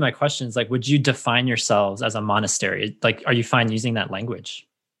 That was gonna be my question. Is would you define yourselves as a monastery? Are you fine using that language?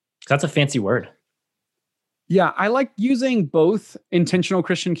 Because that's a fancy word. Yeah, I like using both intentional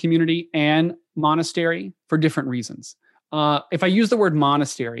Christian community and monastery for different reasons. If I use the word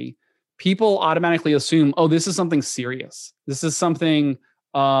monastery, people automatically assume, oh, this is something serious. This is something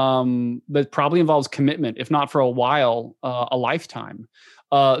that probably involves commitment, if not for a while, a lifetime.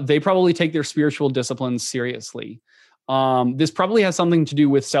 They probably take their spiritual disciplines seriously. This probably has something to do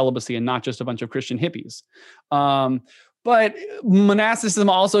with celibacy and not just a bunch of Christian hippies. But monasticism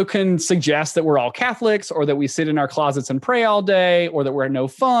also can suggest that we're all Catholics, or that we sit in our closets and pray all day, or that we're no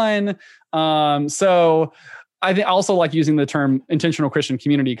fun. So I also like using the term intentional Christian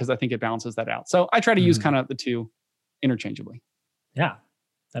community because I think it balances that out. So I try to use kind of the two interchangeably. Yeah,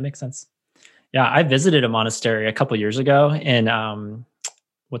 that makes sense. Yeah, I visited a monastery a couple years ago in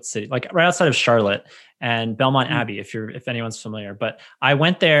what city? Right outside of Charlotte, and Belmont Abbey, if anyone's familiar. But I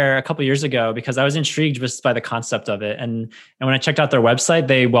went there a couple years ago because I was intrigued just by the concept of it. And when I checked out their website,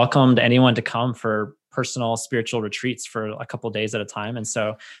 they welcomed anyone to come for personal spiritual retreats for a couple of days at a time. And so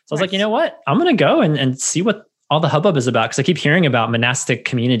I was like, you know what? I'm going to go and see what all the hubbub is about, because I keep hearing about monastic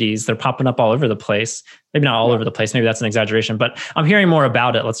communities. They're popping up all over the place. Maybe not all over the place. Maybe that's an exaggeration, but I'm hearing more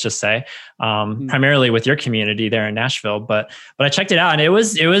about it, let's just say, primarily with your community there in Nashville. But I checked it out, and it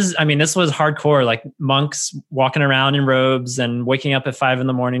was, I mean, this was hardcore, monks walking around in robes and waking up at 5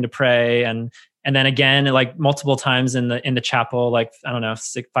 a.m. to pray. And then again, multiple times in the chapel, I don't know,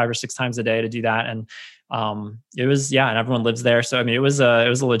 5 or 6 times a day to do that. And it was, and everyone lives there. So, I mean, it was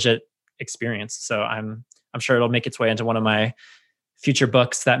a legit experience. So I'm sure it'll make its way into one of my future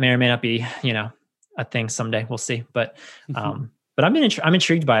books that may or may not be, a thing someday. We'll see. But I'm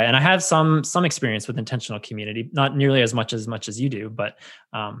intrigued by it, and I have some experience with intentional community, not nearly as much as you do. But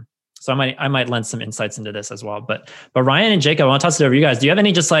so I might lend some insights into this as well. But Ryan and Jacob, I want to toss it over to you guys. Do you have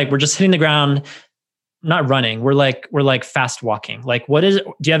any we're just hitting the ground, not running? We're fast walking. Do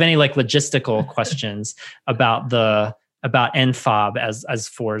you have any logistical questions about NFOB as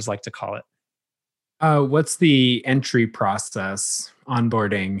fours like to call it? What's the entry process,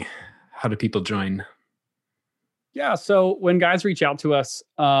 onboarding? How do people join? Yeah, so when guys reach out to us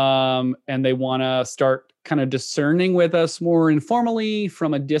and they want to start kind of discerning with us more informally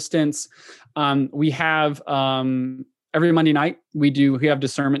from a distance, we have every Monday night we have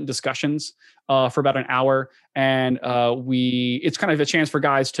discernment discussions for about an hour, and it's kind of a chance for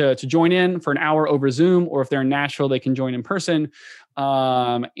guys to join in for an hour over Zoom, or if they're in Nashville, they can join in person,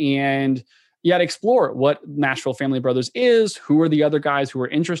 and to explore what Nashville Family Brothers is, who are the other guys who are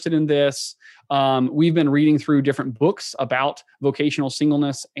interested in this. We've been reading through different books about vocational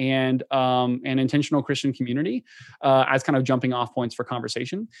singleness and intentional Christian community as kind of jumping off points for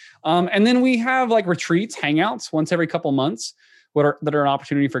conversation. And then we have like retreats, hangouts once every couple months that are an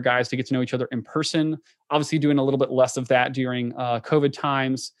opportunity for guys to get to know each other in person. Obviously doing a little bit less of that during COVID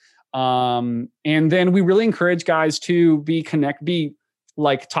times. And then we really encourage guys to be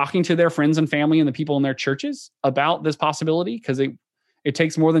like talking to their friends and family and the people in their churches about this possibility, because it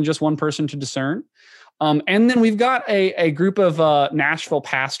takes more than just one person to discern. And then we've got a group of Nashville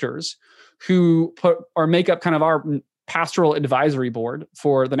pastors who make up kind of our pastoral advisory board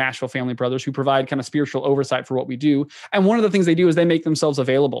for the Nashville Family Brothers, who provide kind of spiritual oversight for what we do. And one of the things they do is they make themselves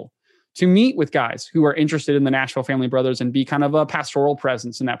available to meet with guys who are interested in the Nashville Family Brothers and be kind of a pastoral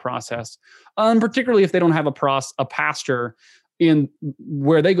presence in that process. Particularly if they don't have a pastor in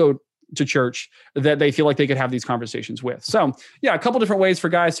where they go to church that they feel like they could have these conversations with. So yeah, a couple different ways for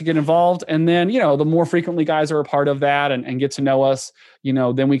guys to get involved. And then, the more frequently guys are a part of that and get to know us,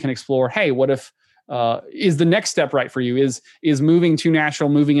 then we can explore, hey, what if, is the next step right for you? Is moving to Nashville,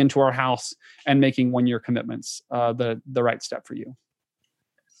 moving into our house and making 1-year commitments, the right step for you?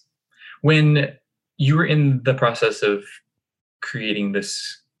 When you were in the process of creating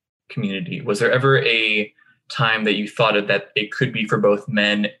this community, was there ever a time that you thought of that it could be for both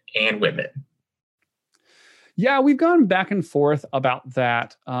men and women? Yeah, we've gone back and forth about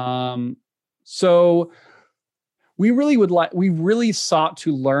that. So we really sought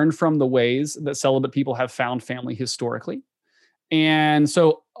to learn from the ways that celibate people have found family historically. And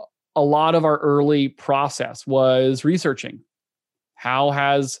so a lot of our early process was researching how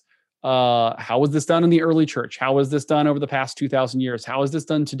was this done in the early church? How was this done over the past 2,000 years? How is this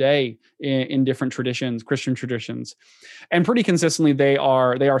done today in different traditions, Christian traditions? And pretty consistently, they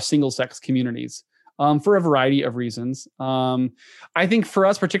are single-sex communities for a variety of reasons. I think for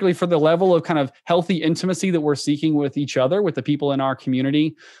us, particularly for the level of kind of healthy intimacy that we're seeking with each other, with the people in our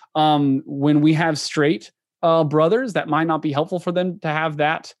community, when we have straight brothers, that might not be helpful for them to have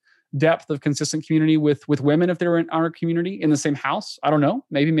that depth of consistent community with women if they're in our community in the same house. I don't know,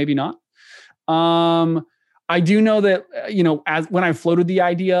 maybe not. I do know that, as when I floated the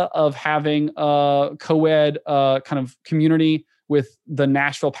idea of having a co-ed kind of community with the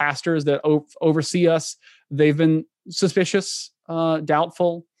Nashville pastors that oversee us, they've been suspicious,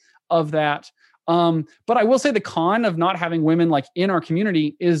 doubtful of that. But I will say the con of not having women like in our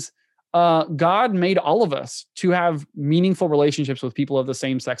community is God made all of us to have meaningful relationships with people of the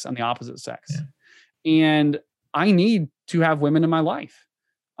same sex and the opposite sex. Yeah. And I need to have women in my life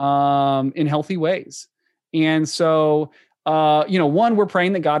in healthy ways. And so, one, we're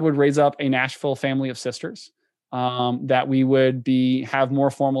praying that God would raise up a Nashville family of sisters that we would have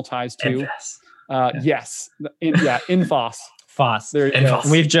more formal ties to. Yes. Infos. Foss.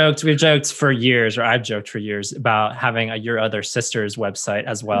 We've joked for years, or I've joked for years about having Your Other Sisters website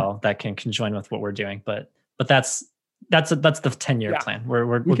as well that can conjoin with what we're doing. But that's the 10-year plan.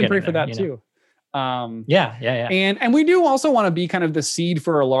 We can pray for that too. Yeah. And we do also want to be kind of the seed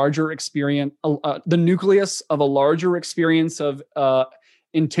for a larger experience, the nucleus of a larger experience of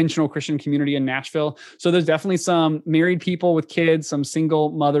intentional Christian community in Nashville. So there's definitely some married people with kids, some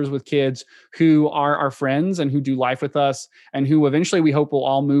single mothers with kids who are our friends and who do life with us, and who eventually we hope will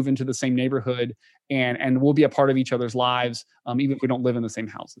all move into the same neighborhood and we'll be a part of each other's lives, even if we don't live in the same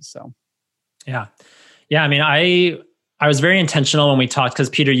houses. So, yeah. I mean, I was very intentional when we talked, because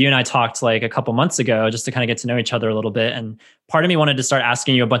Peter, you and I talked like a couple months ago just to kind of get to know each other a little bit. And part of me wanted to start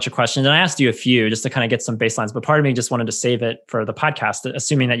asking you a bunch of questions. And I asked you a few just to kind of get some baselines, but part of me just wanted to save it for the podcast,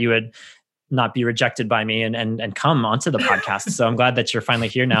 assuming that you would not be rejected by me and come onto the podcast. So I'm glad that you're finally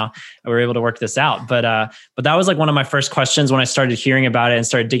here now. We're able to work this out. But that was like one of my first questions when I started hearing about it and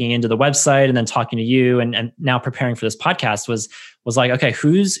started digging into the website and then talking to you and now preparing for this podcast was like, okay,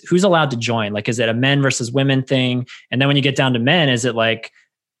 who's allowed to join? Like, is it a men versus women thing? And then when you get down to men, is it like,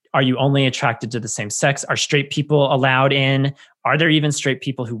 are you only attracted to the same sex? Are straight people allowed in? Are there even straight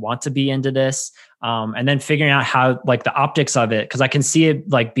people who want to be into this? And then figuring out how, like, the optics of it, because I can see it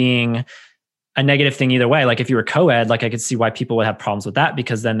like being a negative thing either way. Like if you were co-ed, like I could see why people would have problems with that,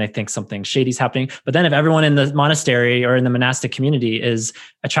 because then they think something shady's happening. But then if everyone in the monastery or in the monastic community is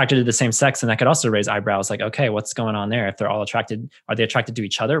attracted to the same sex, then that could also raise eyebrows. Like, okay, what's going on there? If they're all attracted, are they attracted to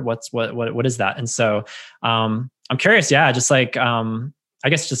each other? What is that? And so I'm curious. Yeah. Just like, I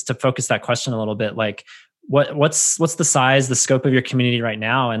guess just to focus that question a little bit, like what's the size, the scope of your community right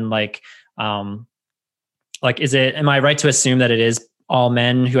now? And am I right to assume that it is all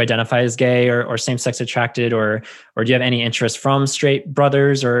men who identify as gay or same-sex attracted, or do you have any interest from straight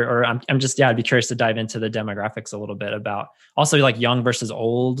brothers, or I'm just, I'd be curious to dive into the demographics a little bit about also like young versus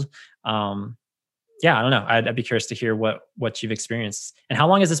old. I don't know. I'd be curious to hear what you've experienced. And how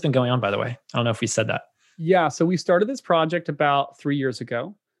long has this been going on, by the way? I don't know if we said that. Yeah. So we started this project about 3 years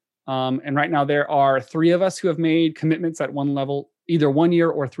ago. And right now there are 3 of us who have made commitments at one level, either 1 year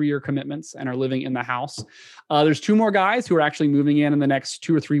or 3 year commitments, and are living in the house. There's 2 more guys who are actually moving in the next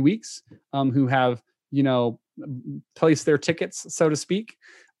 2 or 3 weeks, who have, placed their tickets, so to speak.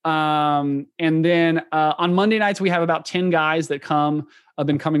 And then on Monday nights, we have about 10 guys that have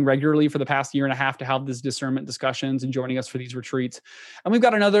been coming regularly for the past year and a half to have these discernment discussions and joining us for these retreats. And we've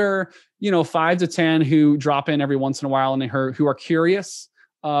got another, 5 to 10 who drop in every once in a while and who are curious,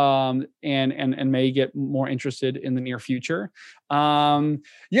 and may get more interested in the near future. Our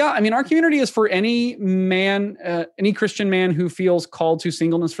community is for any man, any Christian man who feels called to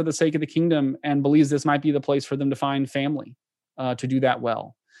singleness for the sake of the kingdom and believes this might be the place for them to find family, to do that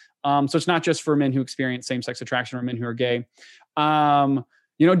well. So it's not just for men who experience same-sex attraction or men who are gay.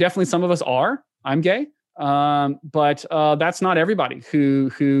 Definitely some of us are. I'm gay. But that's not everybody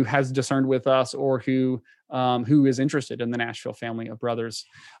who has discerned with us or who is interested in the Nashville family of brothers.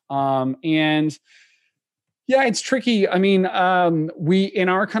 It's tricky. I mean, we, in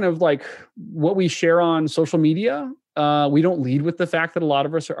our kind of like what we share on social media, we don't lead with the fact that a lot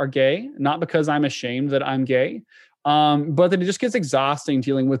of us are gay, not because I'm ashamed that I'm gay, but that it just gets exhausting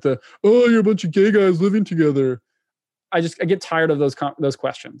dealing with you're a bunch of gay guys living together. I get tired of those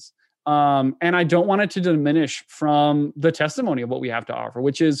questions. And I don't want it to diminish from the testimony of what we have to offer,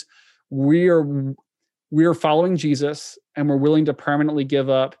 which is we are following Jesus, and we're willing to permanently give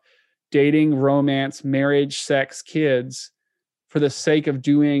up dating, romance, marriage, sex, kids for the sake of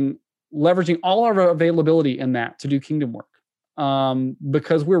leveraging all our availability in that to do kingdom work.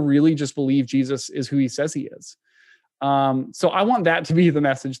 Because we really just believe Jesus is who he says he is. So I want that to be the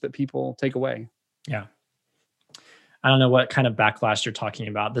message that people take away. Yeah. I don't know what kind of backlash you're talking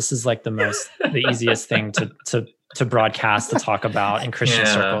about. This is like the easiest thing to broadcast, to talk about in Christian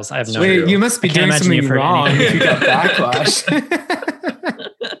circles. I have no idea. You must be doing something wrong if you got backlash.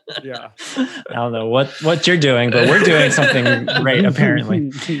 Yeah. I don't know what you're doing, but we're doing something great,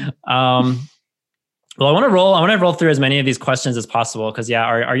 apparently. Well, I want to roll through as many of these questions as possible because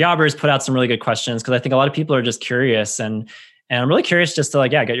our Yabbers put out some really good questions because I think a lot of people are just curious, and I'm really curious just to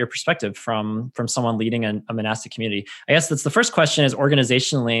get your perspective from someone leading a monastic community. I guess that's the first question is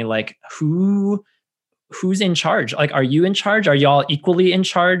organizationally, like who's in charge? Like, are you in charge? Are y'all equally in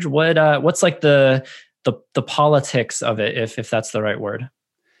charge? What's like the politics of it, if that's the right word?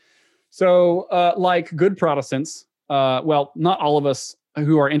 So, like good Protestants, well, not all of us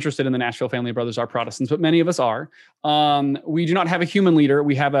who are interested in the Nashville Family of Brothers are Protestants, but many of us are. We do not have a human leader.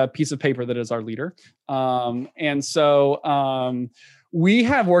 We have a piece of paper that is our leader. And so we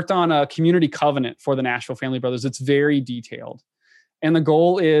have worked on a community covenant for the Nashville Family Brothers. It's very detailed. And the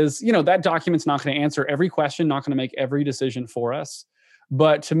goal is, that document's not going to answer every question, not going to make every decision for us,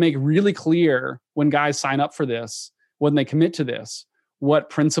 but to make really clear when guys sign up for this, when they commit to this, what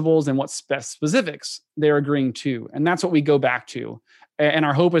principles and what specifics they're agreeing to. And that's what we go back to. And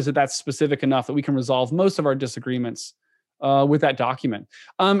our hope is that that's specific enough that we can resolve most of our disagreements with that document.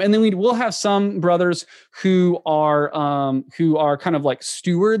 And then we will have some brothers who are kind of like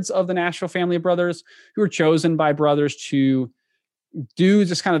stewards of the Nashville Family of Brothers, who are chosen by brothers to do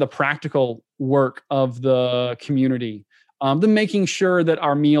just kind of the practical work of the community. The making sure that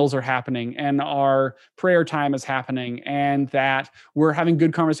our meals are happening and our prayer time is happening and that we're having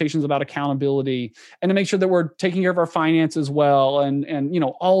good conversations about accountability and to make sure that we're taking care of our finances well and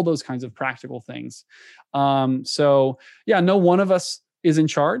all those kinds of practical things. No one of us is in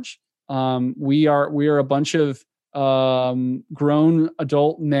charge. We are a bunch of grown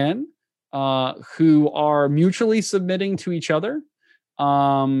adult men who are mutually submitting to each other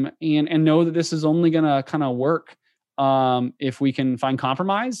and know that this is only going to kind of work if we can find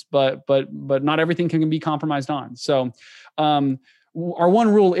compromise, but not everything can be compromised on. So our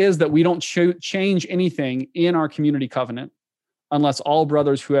one rule is that we don't change anything in our community covenant unless all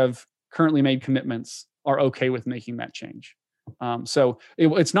brothers who have currently made commitments are okay with making that change. So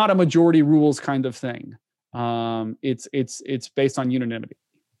it's not a majority rules kind of thing. It's based on unanimity.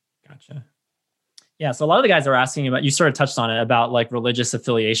 Gotcha. Yeah. So a lot of the guys are asking about, you sort of touched on it, about like religious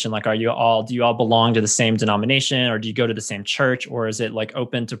affiliation. Like, do you all belong to the same denomination, or do you go to the same church, or is it like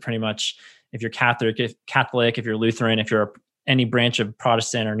open to pretty much, if you're Catholic, if you're Lutheran, if you're any branch of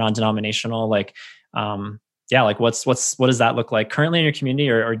Protestant or non-denominational, like, like what does that look like currently in your community?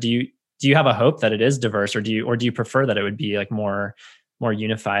 Or do you have a hope that it is diverse, or do you prefer that it would be like more more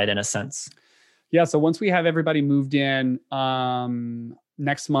unified in a sense? Yeah. So once we have everybody moved in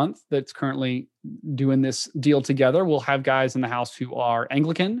next month that's currently doing this deal together, we'll have guys in the house who are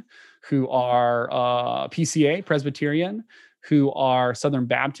Anglican, who are PCA, Presbyterian, who are Southern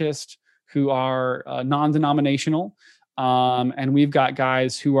Baptist, who are non-denominational. And we've got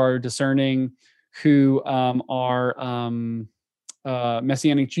guys who are discerning, who are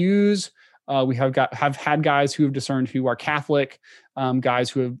Messianic Jews. We have had guys who have discerned who are Catholic, guys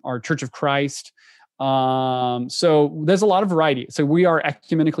who are Church of Christ. So there's a lot of variety. So we are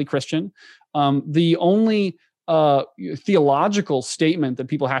ecumenically Christian. The only theological statement that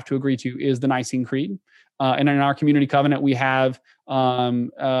people have to agree to is the Nicene Creed. And in our community covenant, we have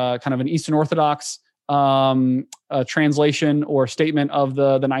kind of an Eastern Orthodox translation or statement of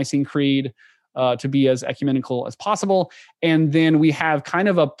the Nicene Creed to be as ecumenical as possible. And then we have kind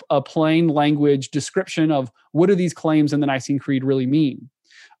of a plain language description of what do these claims in the Nicene Creed really mean.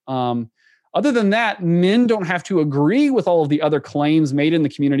 Other than that, men don't have to agree with all of the other claims made in the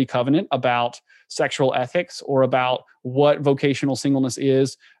community covenant about sexual ethics or about what vocational singleness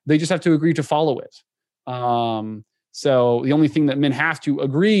is. They just have to agree to follow it. So the only thing that men have to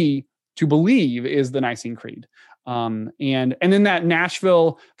agree to believe is the Nicene Creed. And then that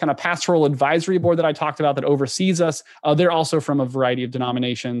Nashville kind of pastoral advisory board that I talked about that oversees us, they're also from a variety of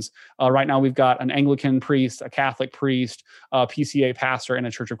denominations. Right now we've got an Anglican priest, a Catholic priest, a PCA pastor, and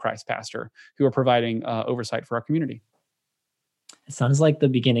a Church of Christ pastor who are providing oversight for our community. It sounds like the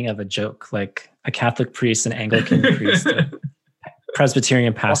beginning of a joke, like a Catholic priest, an Anglican priest, a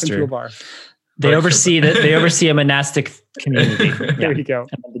Presbyterian pastor. Welcome to a bar. They oversee a monastic community. Yeah. There you go.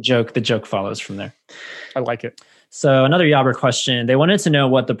 And the joke follows from there. I like it. So another Yabber question. They wanted to know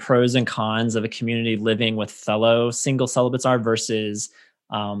what the pros and cons of a community living with fellow single celibates are versus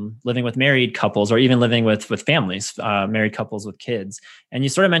living with married couples or even living with families, married couples with kids. And you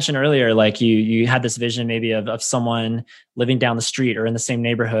sort of mentioned earlier, like you had this vision maybe of someone living down the street or in the same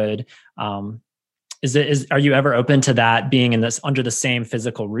neighborhood. Are you ever open to that being under the same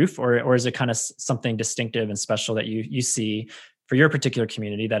physical roof, or is it kind of something distinctive and special that you see for your particular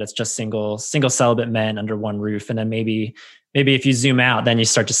community, that it's just single celibate men under one roof? And then maybe if you zoom out, then you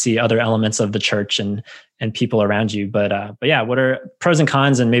start to see other elements of the church and people around you. But yeah, what are pros and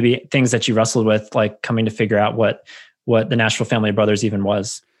cons and maybe things that you wrestled with, like coming to figure out what the Nashville Family of Brothers even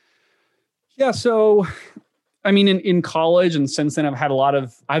was? Yeah. So, I mean, in college and since then,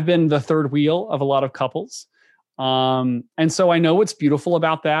 I've been the third wheel of a lot of couples. And so I know what's beautiful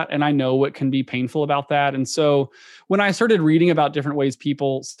about that. And I know what can be painful about that. And so when I started reading about different ways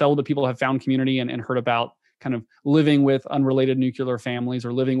celibate people have found community and heard about kind of living with unrelated nuclear families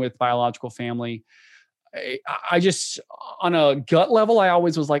or living with biological family, I just, on a gut level, I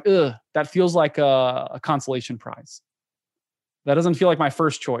always was like, that feels like a consolation prize. That doesn't feel like my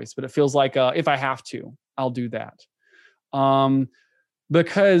first choice, but it feels like if I have to, I'll do that.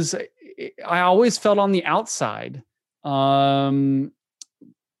 Because I always felt on the outside in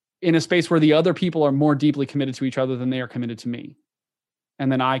a space where the other people are more deeply committed to each other than they are committed to me.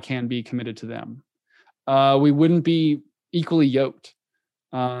 And then I can be committed to them. We wouldn't be equally yoked.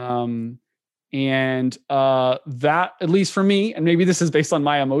 And that, at least for me, and maybe this is based on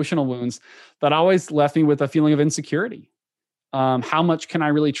my emotional wounds, that always left me with a feeling of insecurity. How much can I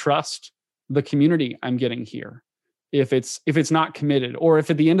really trust the community I'm getting here if it's not committed, or if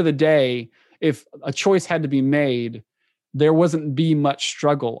at the end of the day, if a choice had to be made, there wasn't be much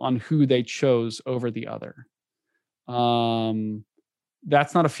struggle on who they chose over the other.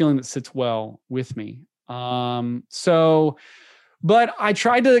 That's not a feeling that sits well with me. But I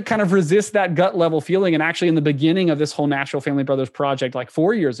tried to kind of resist that gut level feeling. And actually in the beginning of this whole Nashville Family Brothers project, like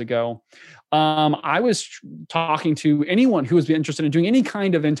 4 years ago, I was talking to anyone who was interested in doing any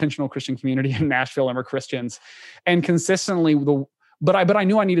kind of intentional Christian community in Nashville, and were Christians. And consistently, but I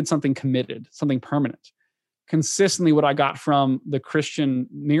knew I needed something committed, something permanent. Consistently, what I got from the Christian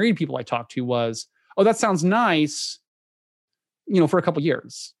married people I talked to was, oh, that sounds nice, for a couple of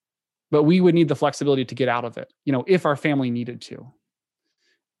years. But we would need the flexibility to get out of it, if our family needed to.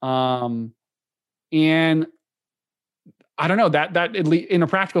 And I don't know, that at least in a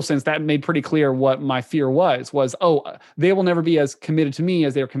practical sense, that made pretty clear what my fear was, they will never be as committed to me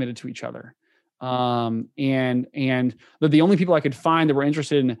as they are committed to each other. And that the only people I could find that were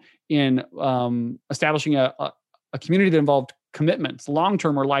interested in establishing a community that involved commitments,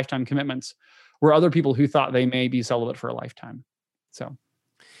 long-term or lifetime commitments, were other people who thought they may be celibate for a lifetime. So.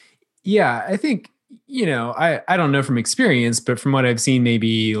 Yeah, I think, I don't know from experience, but from what I've seen,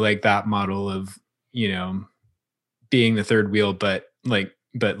 maybe like that model of, being the third wheel, but like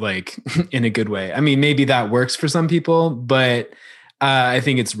in a good way. I mean, maybe that works for some people, but I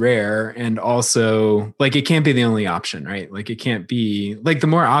think it's rare, and also like it can't be the only option, right? Like it can't be like the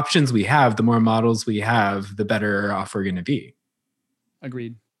more options we have, the more models we have, the better off we're going to be.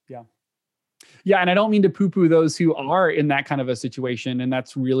 Agreed. Yeah. Yeah. And I don't mean to poo-poo those who are in that kind of a situation, and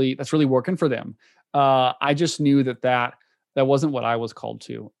that's really working for them. I just knew that wasn't what I was called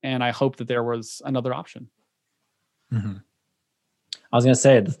to. And I hope that there was another option. Mm-hmm. I was going to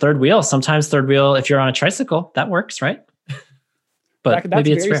say the third wheel, if you're on a tricycle, that works, right? But that's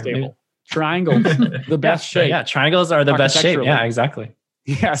maybe it's very stable. Maybe. Triangles, the best shape. Yeah, triangles are the best shape. Yeah, exactly.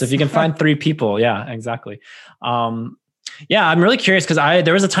 Yeah. So if you can find 3 people, yeah, exactly. Yeah, I'm really curious because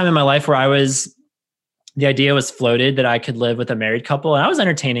there was a time in my life where the idea was floated that I could live with a married couple, and I was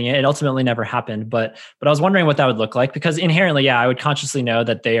entertaining it. It ultimately never happened, but I was wondering what that would look like, because inherently, yeah, I would consciously know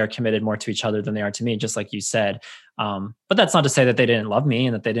that they are committed more to each other than they are to me, just like you said. But that's not to say that they didn't love me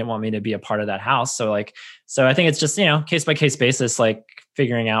and that they didn't want me to be a part of that house. So I think it's just, case by case basis, like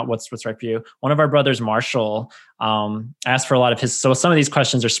figuring out what's right for you. One of our brothers, Marshall, asked for a lot of so some of these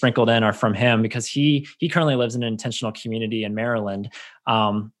questions are sprinkled in are from him because he currently lives in an intentional community in Maryland.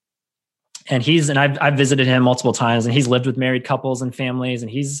 And I've visited him multiple times, and he's lived with married couples and families.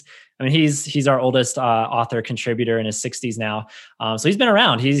 And he's our oldest author contributor in his 60s now. So he's been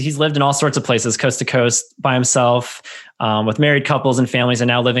around. He's lived in all sorts of places, coast to coast by himself, with married couples and families, and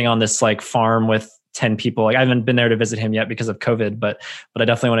now living on this like farm with 10 people. Like I haven't been there to visit him yet because of COVID, but I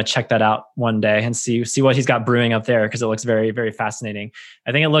definitely want to check that out one day and see what he's got brewing up there, because it looks very, very fascinating.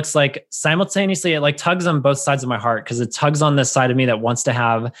 I think it looks like simultaneously it like tugs on both sides of my heart, because it tugs on this side of me that wants to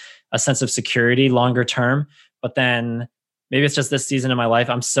have a sense of security longer term. But then maybe it's just this season of my life,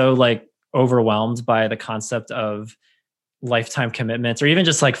 I'm so like overwhelmed by the concept of lifetime commitments, or even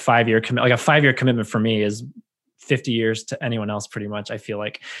just like 5-year like a 5-year commitment for me is 50 years to anyone else, pretty much, I feel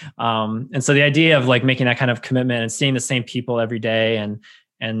like. And so the idea of like making that kind of commitment and seeing the same people every day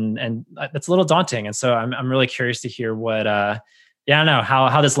and that's a little daunting. And so I'm really curious to hear what, I don't know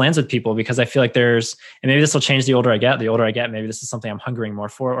how this lands with people, because I feel like and maybe this will change the older I get, maybe this is something I'm hungering more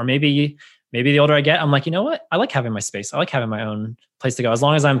for, or maybe the older I get, I'm like, you know what? I like having my space. I like having my own place to go, as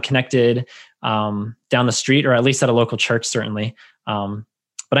long as I'm connected, down the street, or at least at a local church, certainly.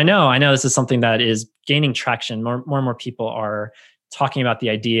 But I know this is something that is gaining traction. More and more people are talking about the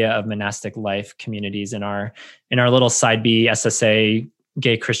idea of monastic life communities in our little side B SSA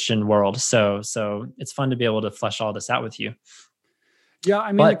gay Christian world. So it's fun to be able to flesh all this out with you. Yeah,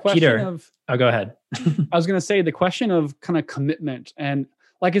 I mean, the question go ahead. I was going to say the question of kind of commitment, and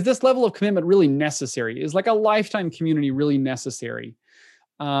like, is this level of commitment really necessary? Is like a lifetime community really necessary?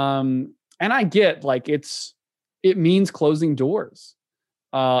 And I get like it means closing doors.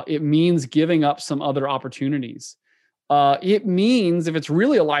 It means giving up some other opportunities. It means, if it's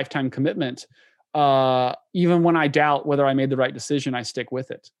really a lifetime commitment, even when I doubt whether I made the right decision, I stick with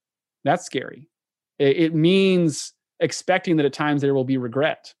it. That's scary. It means expecting that at times there will be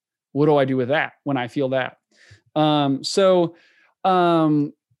regret. What do I do with that when I feel that? But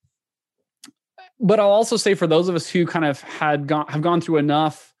I'll also say, for those of us who kind of have gone through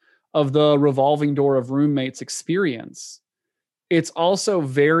enough of the revolving door of roommates experience, it's also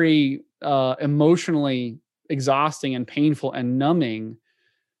very emotionally exhausting and painful and numbing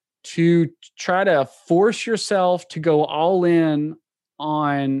to try to force yourself to go all in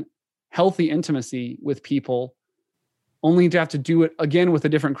on healthy intimacy with people, only to have to do it again with a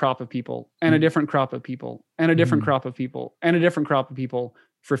different crop of people, and a different crop of people, and a different crop of people, and a different crop of people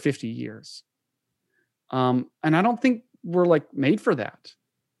for 50 years. And I don't think we're like made for that.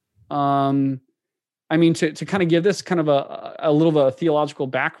 I mean, to kind of give this kind of a little of a theological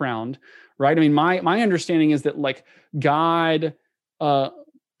background, right? I mean, my understanding is that like God,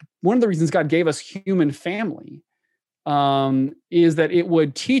 one of the reasons God gave us human family is that it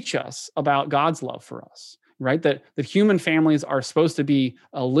would teach us about God's love for us, right? That human families are supposed to be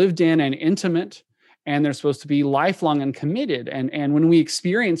lived in and intimate, and they're supposed to be lifelong and committed. And when we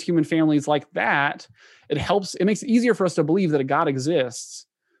experience human families like that, it makes it easier for us to believe that a God exists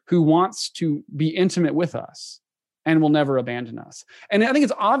who wants to be intimate with us and will never abandon us. And I think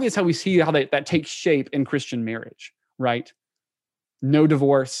it's obvious how we see how that takes shape in Christian marriage, right? No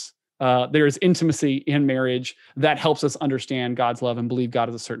divorce. There's intimacy in marriage that helps us understand God's love and believe God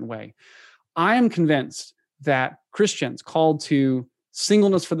is a certain way. I am convinced that Christians called to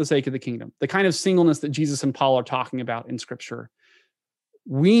singleness for the sake of the kingdom, the kind of singleness that Jesus and Paul are talking about in Scripture,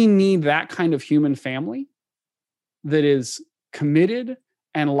 we need that kind of human family that is committed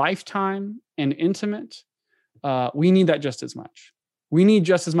and lifetime and intimate. We need that just as much. We need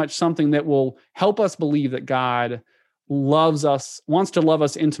just as much something that will help us believe that God loves us, wants to love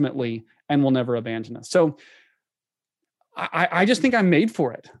us intimately, and will never abandon us. So I just think I'm made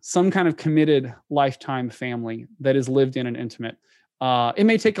for it. Some kind of committed lifetime family that is lived in and intimate. It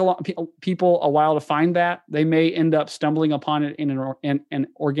may take a lot people a while to find that. They may end up stumbling upon it in an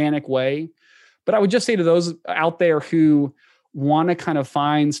organic way. But I would just say to those out there who want to kind of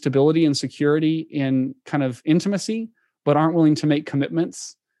find stability and security in kind of intimacy, but aren't willing to make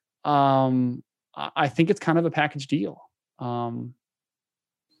commitments, I think it's kind of a package deal,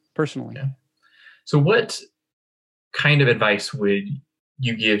 personally. Yeah. So what kind of advice would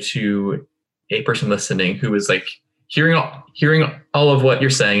you give to a person listening who is like hearing all of what you're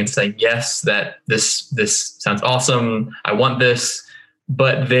saying and saying, yes, that this sounds awesome, I want this,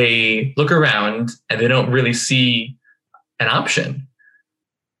 but they look around and they don't really see an option?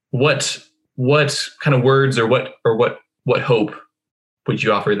 What kind of words or what hope would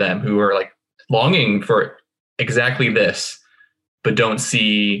you offer them who are like longing for exactly this, but don't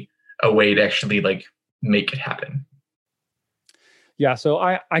see a way to actually like make it happen? Yeah, so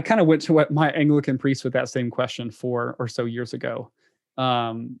I kind of went to what my Anglican priest with that same question 4 or so years ago.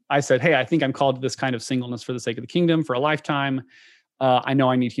 I said, hey, I think I'm called to this kind of singleness for the sake of the kingdom for a lifetime. I know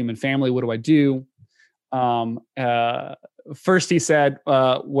I need human family. What do I do? First he said,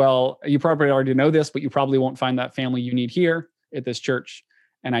 well, you probably already know this, but you probably won't find that family you need here at this church.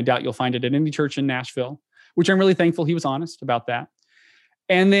 And I doubt you'll find it at any church in Nashville, which I'm really thankful he was honest about that.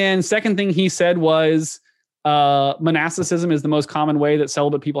 And then second thing he said was, monasticism is the most common way that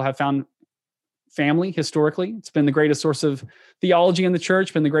celibate people have found family historically. It's been the greatest source of theology in the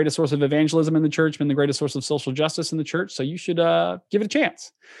church, been the greatest source of evangelism in the church, been the greatest source of social justice in the church. So you should give it a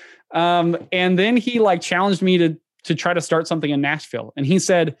chance. And then he like challenged me to try to start something in Nashville. And he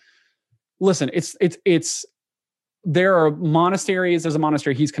said, listen, it's there are monasteries. There's a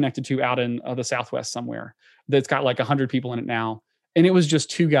monastery he's connected to out in the Southwest somewhere that's got like 100 people in it now. And it was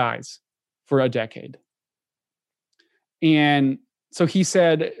just 2 guys for a decade. And so he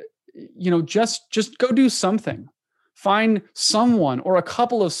said, just go do something. Find someone or a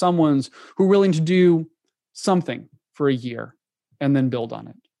couple of someones who are willing to do something for a year and then build on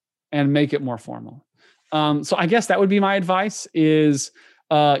it and make it more formal. So I guess that would be my advice is,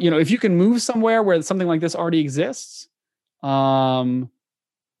 if you can move somewhere where something like this already exists, then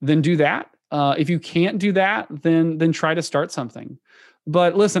do that. If you can't do that, then try to start something.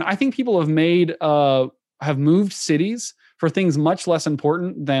 But listen, I think people have moved cities for things much less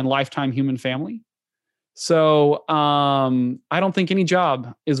important than lifetime human family. So I don't think any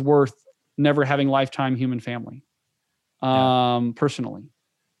job is worth never having lifetime human family, personally.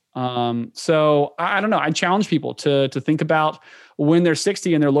 So I don't know. I challenge people to think about when they're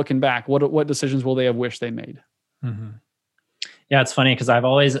 60 and they're looking back, what decisions will they have wished they made? Mm-hmm. Yeah, it's funny because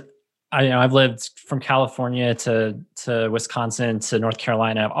I've lived from California to Wisconsin to North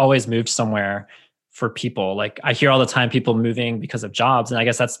Carolina. I've always moved somewhere for people. Like I hear all the time people moving because of jobs. And I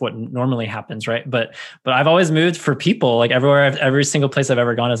guess that's what normally happens. Right. But I've always moved for people, like every single place I've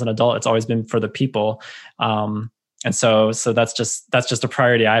ever gone as an adult, it's always been for the people. And so that's just a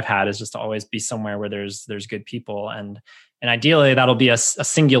priority I've had, is just to always be somewhere where there's good people. And ideally that'll be a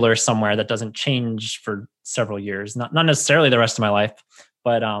singular somewhere that doesn't change for several years, not necessarily the rest of my life,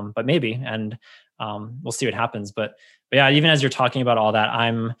 but maybe, and we'll see what happens. But yeah, even as you're talking about all that,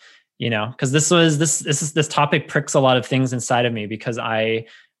 I'm, because this topic pricks a lot of things inside of me, because I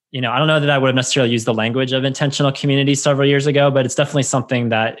don't know that I would have necessarily used the language of intentional community several years ago, but it's definitely something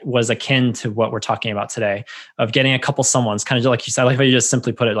that was akin to what we're talking about today, of getting a couple someones, kind of like you said, like how you just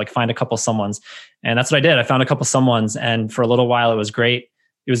simply put it, like find a couple someones. And that's what I did. I found a couple someones, and for a little while it was great.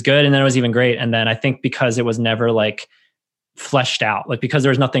 It was good. And then it was even great. And then I think because it was never like fleshed out, like because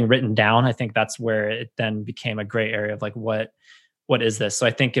there was nothing written down, I think that's where it then became a gray area of like, what is this? So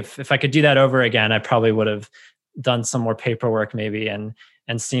I think if I could do that over again, I probably would have done some more paperwork maybe and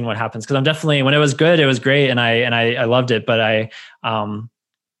seen what happens. Cause I'm definitely, when it was good, it was great. And I loved it. But one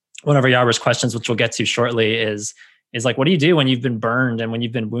of Yaber's questions, which we'll get to shortly, is like, what do you do when you've been burned and when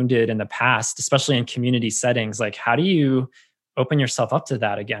you've been wounded in the past, especially in community settings? Like, how do you open yourself up to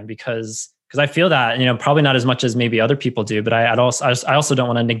that again? Because I feel that, probably not as much as maybe other people do, but I also don't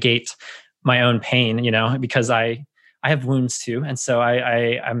want to negate my own pain, because I have wounds too. And so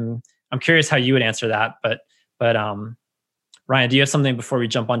I'm curious how you would answer that, but Ryan, do you have something before we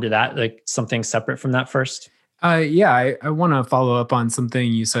jump onto that, like something separate from that first? Yeah, I want to follow up on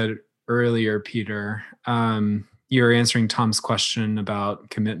something you said earlier, Peter. You were answering Tom's question about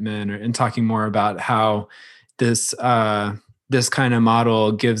commitment and talking more about how this kind of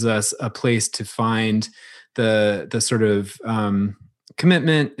model gives us a place to find the sort of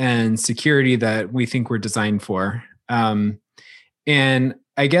commitment and security that we think we're designed for. And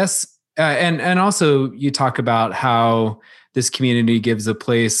I guess And also you talk about how this community gives a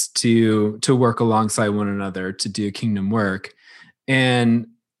place to work alongside one another to do kingdom work. And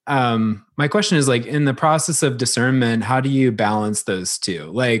my question is, like, in the process of discernment, how do you balance those two?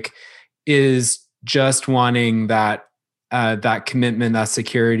 Like, is just wanting that commitment, that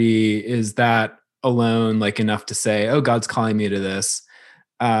security, is that alone like enough to say, oh, God's calling me to this?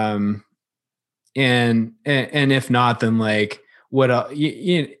 And if not, then like, what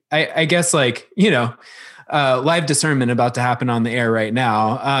I guess, like, live discernment about to happen on the air right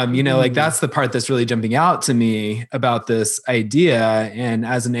now. Like, that's the part that's really jumping out to me about this idea. And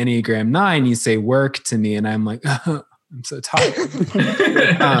as an Enneagram 9, you say work to me, and I'm like, I'm so tired.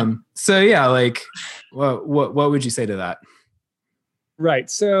 So yeah, like, what would you say to that? Right.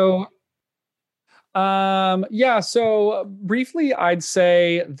 So, so briefly, I'd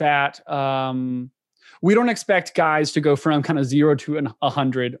say that, we don't expect guys to go from kind of 0 to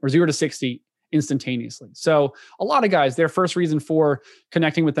 100 or 0 to 60 instantaneously. So a lot of guys, their first reason for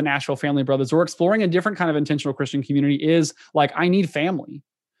connecting with the Nashville Family Brothers or exploring a different kind of intentional Christian community is like, I need family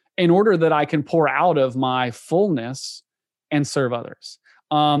in order that I can pour out of my fullness and serve others.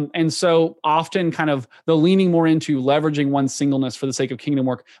 And so often kind of the leaning more into leveraging one's singleness for the sake of kingdom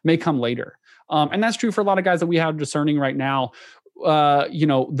work may come later. And that's true for a lot of guys that we have discerning right now.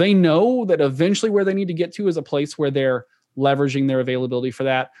 They know that eventually where they need to get to is a place where they're leveraging their availability for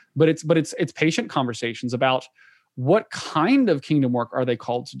that. But it's patient conversations about what kind of kingdom work are they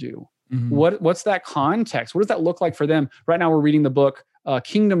called to do? Mm-hmm. What's that context? What does that look like for them? Right now, we're reading the book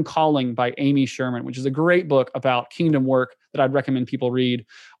Kingdom Calling by Amy Sherman, which is a great book about kingdom work that I'd recommend people read.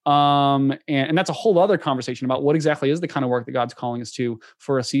 And that's a whole other conversation about what exactly is the kind of work that God's calling us to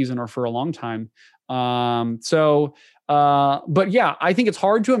for a season or for a long time. But yeah, I think it's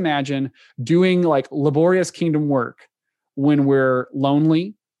hard to imagine doing like laborious kingdom work when we're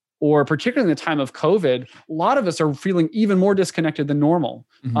lonely, or particularly in the time of COVID. A lot of us are feeling even more disconnected than normal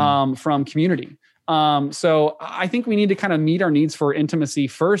from community. So I think we need to kind of meet our needs for intimacy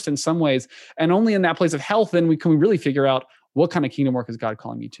first in some ways, and only in that place of health, then we can really figure out what kind of kingdom work is God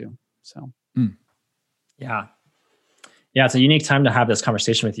calling me to. So, yeah, it's a unique time to have this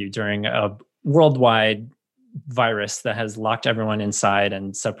conversation with you during a worldwide virus that has locked everyone inside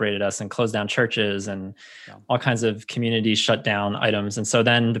and separated us and closed down churches and all kinds of community shutdown items. And so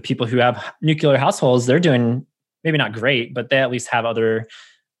then the people who have nuclear households, they're doing maybe not great, but they at least have other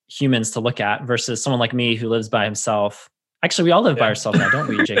humans to look at, versus someone like me who lives by himself. Actually, we all live by ourselves now, don't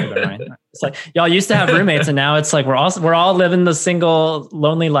we, Jacob and Ryan? It's like y'all used to have roommates, and now it's like we're all living the single,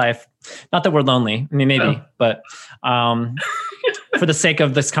 lonely life. Not that we're lonely. I mean, maybe, but for the sake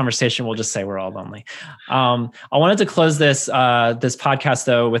of this conversation, we'll just say we're all lonely. I wanted to close this podcast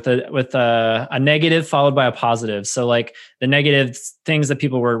though with a negative followed by a positive. So like the negative things that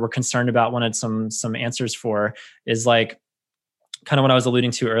people were concerned about, wanted some answers for, is like kind of what I was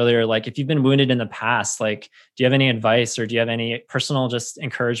alluding to earlier. Like, if you've been wounded in the past, like, do you have any advice, or do you have any personal just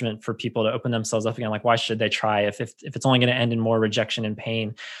encouragement for people to open themselves up again? Like, why should they try if it's only going to end in more rejection and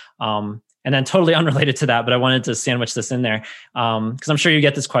pain? And then totally unrelated to that, but I wanted to sandwich this in there because I'm sure you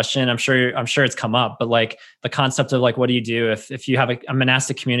get this question. I'm sure it's come up, but like the concept of like, what do you do if you have a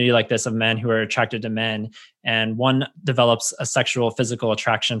monastic community like this of men who are attracted to men, and one develops a sexual physical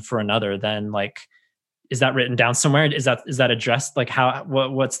attraction for another? Then like, is that written down somewhere? Is that addressed? Like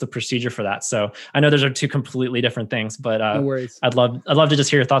what's the procedure for that? So I know those are two completely different things, but no worries. I'd love to just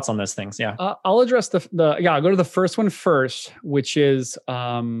hear your thoughts on those things. Yeah. I'll address I'll go to the first one first, which is,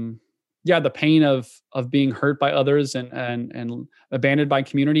 the pain of being hurt by others and abandoned by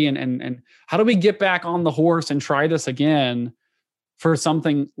community. And how do we get back on the horse and try this again for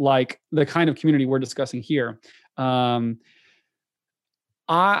something like the kind of community we're discussing here?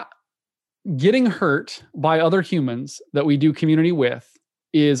 Getting hurt by other humans that we do community with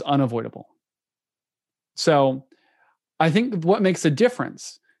is unavoidable. So I think what makes a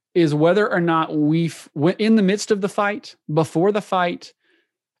difference is whether or not in the midst of the fight, before the fight,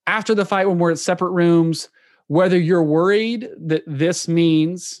 after the fight, when we're at separate rooms, whether you're worried that this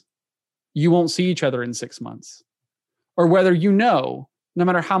means you won't see each other in 6 months, or whether no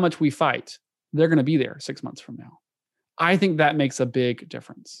matter how much we fight, they're going to be there 6 months from now. I think that makes a big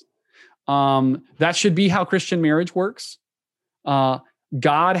difference. That should be how Christian marriage works.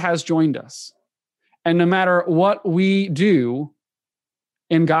 God has joined us. And no matter what we do,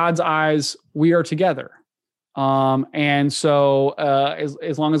 in God's eyes, we are together. And so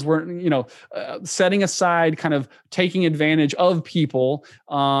as long as we're, setting aside kind of taking advantage of people,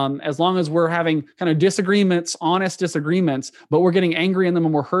 as long as we're having kind of disagreements, honest disagreements, but we're getting angry in them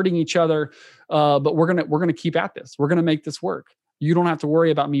and we're hurting each other, but we're going to keep at this. We're going to make this work. you don't have to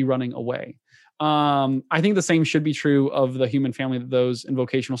worry about me running away. I think the same should be true of the human family that those in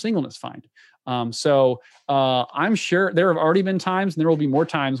vocational singleness find. So I'm sure there have already been times, and there will be more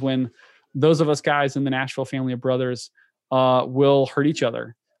times when those of us guys in the Nashville family of brothers will hurt each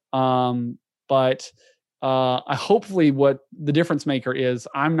other. But hopefully what the difference maker is,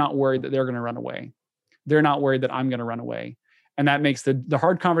 I'm not worried that they're going to run away. They're not worried that I'm going to run away. And that makes the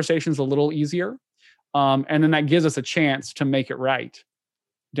hard conversations a little easier. And then that gives us a chance to make it right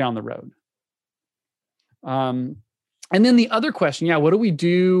down the road. And then the other question, what do we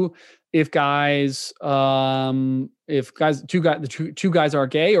do if two guys are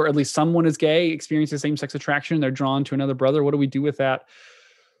gay, or at least someone is gay, experiences same-sex attraction, they're drawn to another brother? What do we do with that?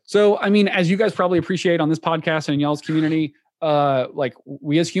 So, I mean, as you guys probably appreciate on this podcast and in y'all's community, like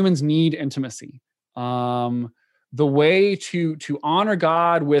we as humans need intimacy. The way to honor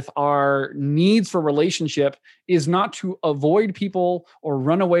God with our needs for relationship is not to avoid people or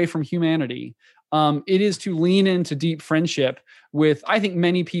run away from humanity. It is to lean into deep friendship with, I think,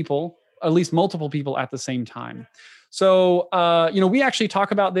 many people, at least multiple people at the same time. So, we actually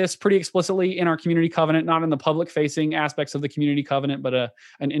talk about this pretty explicitly in our community covenant, not in the public facing aspects of the community covenant, but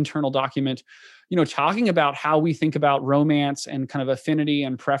an internal document, talking about how we think about romance and kind of affinity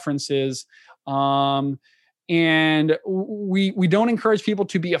and preferences. And we don't encourage people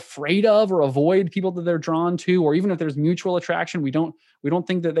to be afraid of or avoid people that they're drawn to, or even if there's mutual attraction, we don't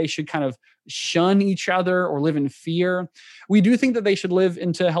think that they should kind of shun each other or live in fear. We do think that they should live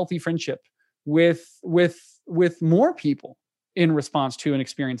into healthy friendship with more people in response to an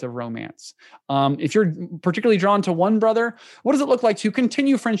experience of romance. If you're particularly drawn to one brother, what does it look like to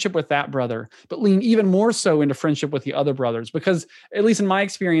continue friendship with that brother, but lean even more so into friendship with the other brothers? Because at least in my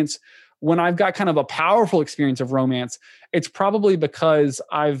experience, when I've got kind of a powerful experience of romance, it's probably because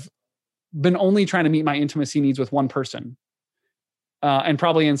I've been only trying to meet my intimacy needs with one person, and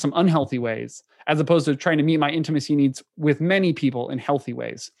probably in some unhealthy ways, as opposed to trying to meet my intimacy needs with many people in healthy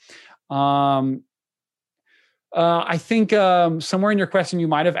ways. I think somewhere in your question, you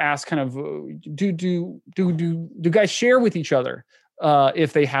might have asked kind of, do guys share with each other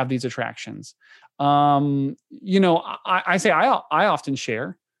if they have these attractions? I say I often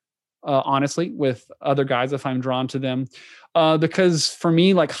share. Honestly, with other guys if I'm drawn to them, because for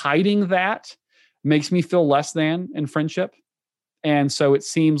me, like hiding that makes me feel less than in friendship. And so it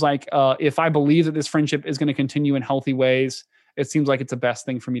seems like if I believe that this friendship is going to continue in healthy ways, it seems like it's the best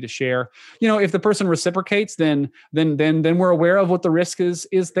thing for me to share. If the person reciprocates, then we're aware of what the risk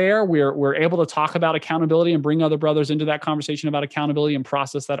is there. We're able to talk about accountability and bring other brothers into that conversation about accountability and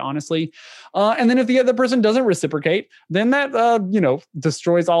process that honestly. And then if the other person doesn't reciprocate, then that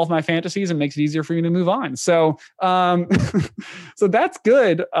destroys all of my fantasies and makes it easier for me to move on. So so that's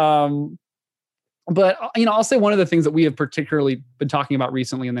good. But I'll say one of the things that we have particularly been talking about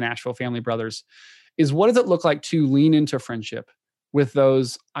recently in the Nashville Family Brothers is, what does it look like to lean into friendship with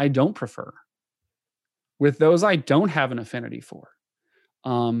those I don't prefer, with those I don't have an affinity for,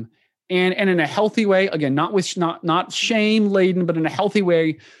 and in a healthy way, again, not shame laden, but in a healthy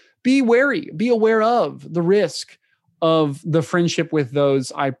way, be wary, be aware of the risk of the friendship with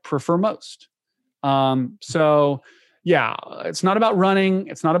those I prefer most. So yeah, it's not about running,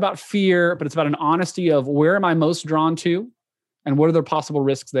 it's not about fear, but it's about an honesty of where am I most drawn to and what are the possible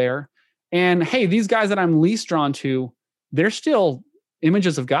risks there. And hey, these guys that I'm least drawn to, they're still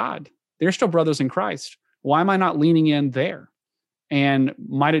images of God. They're still brothers in Christ. Why am I not leaning in there? And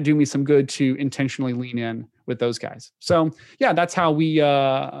might it do me some good to intentionally lean in with those guys? So yeah, that's how we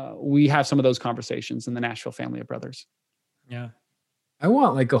have some of those conversations in the Nashville Family of Brothers. Yeah. I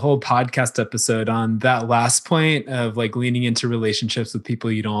want like a whole podcast episode on that last point of like leaning into relationships with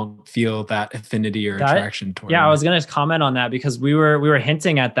people you don't feel that affinity or attraction toward. Yeah, I was going to comment on that because we were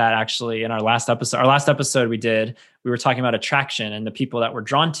hinting at that actually in our last episode. Our last episode we were talking about attraction and the people that we're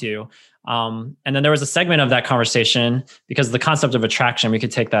drawn to. And then there was a segment of that conversation because the concept of attraction, we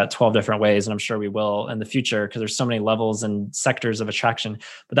could take that 12 different ways, and I'm sure we will in the future because there's so many levels and sectors of attraction.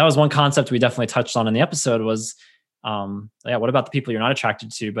 But that was one concept we definitely touched on in the episode was, what about the people you're not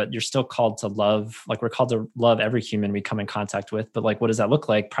attracted to, but you're still called to love? Like we're called to love every human we come in contact with, but like, what does that look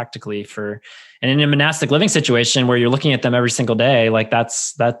like practically and in a monastic living situation where you're looking at them every single day? Like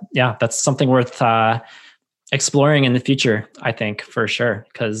that's something worth, exploring in the future, I think for sure.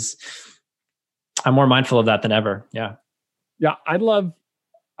 Cause I'm more mindful of that than ever. Yeah. Yeah.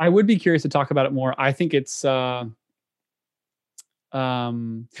 I would be curious to talk about it more. I think it's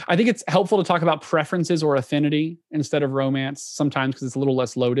helpful to talk about preferences or affinity instead of romance sometimes because it's a little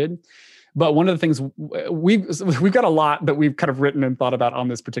less loaded. But one of the things we've got a lot that we've kind of written and thought about on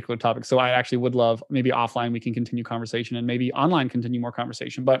this particular topic. So I actually would love, maybe offline we can continue conversation, and maybe online continue more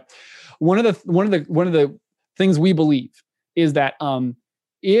conversation. But one of the things we believe is that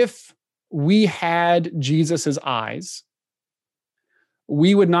if we had Jesus's eyes,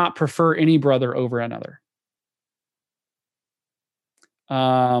 we would not prefer any brother over another.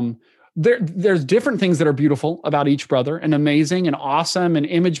 There's different things that are beautiful about each brother and amazing and awesome and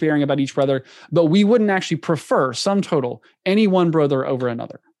image bearing about each brother, but we wouldn't actually prefer, sum total, any one brother over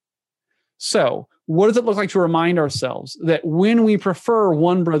another. So what does it look like to remind ourselves that when we prefer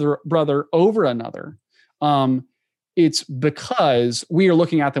one brother over another, it's because we are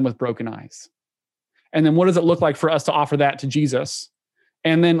looking at them with broken eyes. And then what does it look like for us to offer that to Jesus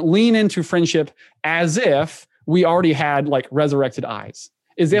and then lean into friendship as if we already had like resurrected eyes,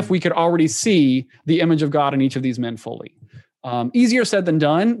 as if we could already see the image of God in each of these men fully. Easier said than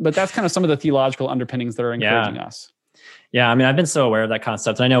done, but that's kind of some of the theological underpinnings that are encouraging us. Yeah, I mean, I've been so aware of that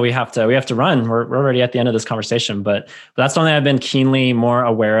concept. I know we have to run. We're already at the end of this conversation, but that's something I've been keenly more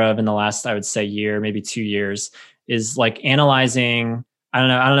aware of in the last, I would say, year, maybe 2 years, is like analyzing. I don't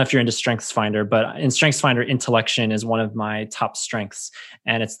know if you're into StrengthsFinder, but in StrengthsFinder, intellection is one of my top strengths,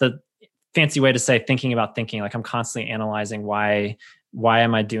 and it's the fancy way to say thinking about thinking. Like I'm constantly analyzing why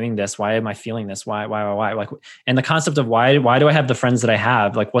am I doing this? Why am I feeling this? Why? Like, and the concept of why do I have the friends that I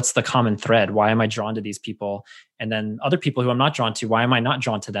have? Like, what's the common thread? Why am I drawn to these people? And then other people who I'm not drawn to, why am I not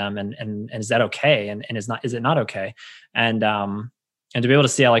drawn to them? And is that okay? And is it not okay? And to be able to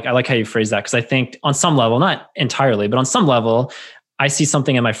see, I like how you phrase that, because I think on some level, not entirely, but on some level, I see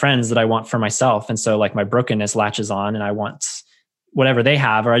something in my friends that I want for myself. And so like my brokenness latches on and I want whatever they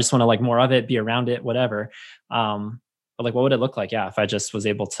have, or I just want to like more of it, be around it, whatever. But like, what would it look like? Yeah. If I just was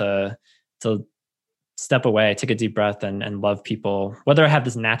able to step away, take a deep breath and love people, whether I have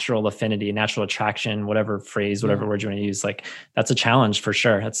this natural affinity, natural attraction, whatever phrase, whatever word you want to use, like that's a challenge for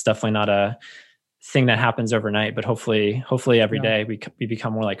sure. That's definitely not a thing that happens overnight, but hopefully every day we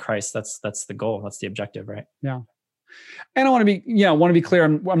become more like Christ. That's the goal. That's the objective, right? Yeah. And I want to be clear.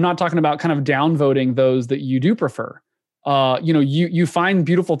 I'm not talking about kind of downvoting those that you do prefer. You find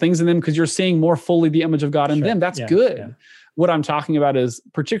beautiful things in them because you're seeing more fully the image of God in them. That's good. Yeah. What I'm talking about is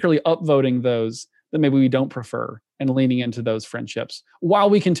particularly upvoting those that maybe we don't prefer and leaning into those friendships while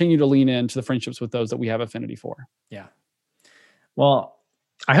we continue to lean into the friendships with those that we have affinity for. Yeah. Well,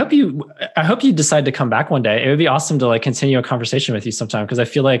 I hope you decide to come back one day. It would be awesome to like continue a conversation with you sometime, because I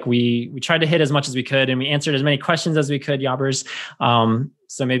feel like we tried to hit as much as we could and we answered as many questions as we could, Jabbers.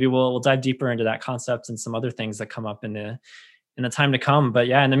 So maybe we'll dive deeper into that concept and some other things that come up in the time to come. But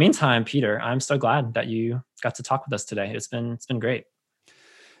yeah, in the meantime, Peter, I'm so glad that you got to talk with us today. It's been great.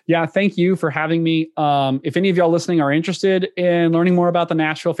 Yeah, thank you for having me. If any of y'all listening are interested in learning more about the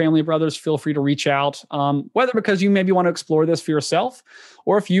Nashville Family of Brothers, feel free to reach out, whether because you maybe want to explore this for yourself,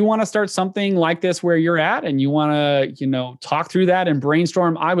 or if you want to start something like this where you're at and you want to, talk through that and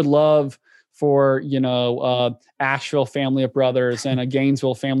brainstorm. I would love for, Asheville Family of Brothers and a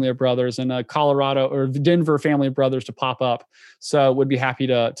Gainesville Family of Brothers and a Colorado or Denver Family of Brothers to pop up. So would be happy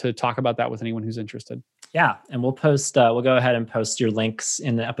to talk about that with anyone who's interested. Yeah. And we'll go ahead and post your links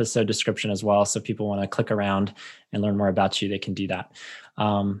in the episode description as well. So if people want to click around and learn more about you, they can do that.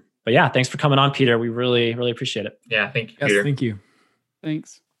 But yeah, thanks for coming on, Peter. We really, really appreciate it. Yeah. Thank you, Peter. Yes, thank you.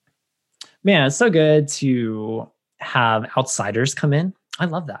 Thanks. Man, it's so good to have outsiders come in. I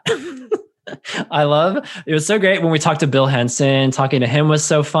love that. It was so great when we talked to Bill Henson. Talking to him was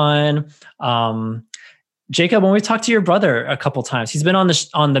so fun. Jacob, when we talked to your brother a couple times, he's been on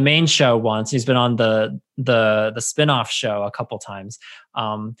the main show once. He's been on the spin-off show a couple times.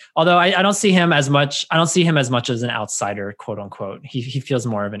 Although I don't see him as much. I don't see him as much as an outsider, quote unquote. He feels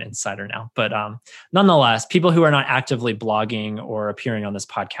more of an insider now. But nonetheless, people who are not actively blogging or appearing on this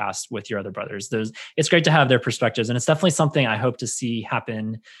podcast with your other brothers, it's great to have their perspectives, and it's definitely something I hope to see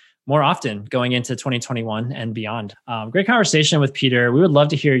happen more often going into 2021 and beyond. Great conversation with Peter. We would love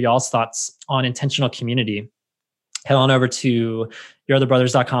to hear y'all's thoughts on intentional community. Head on over to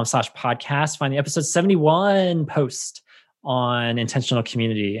yourotherbrothers.com/podcast. Find the episode 71 post on intentional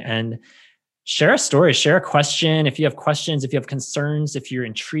community and share a story, share a question. If you have questions, if you have concerns, if you're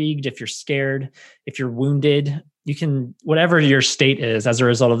intrigued, if you're scared, if you're wounded, you can, whatever your state is as a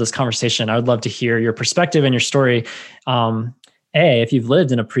result of this conversation, I would love to hear your perspective and your story. If you've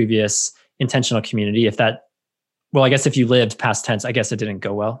lived in a previous intentional community, I guess if you lived past tense, I guess it didn't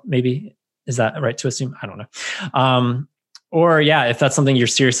go well. Maybe, is that right to assume? I don't know. Or yeah, if that's something you're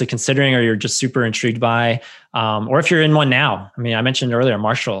seriously considering or you're just super intrigued by, or if you're in one now. I mean, I mentioned earlier,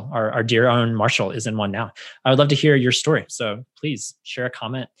 Marshall, our dear own Marshall is in one now. I would love to hear your story. So please share a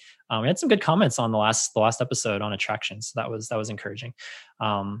comment. We had some good comments on the last episode on attractions. So that was encouraging.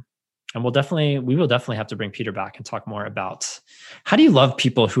 And we will definitely have to bring Peter back and talk more about how do you love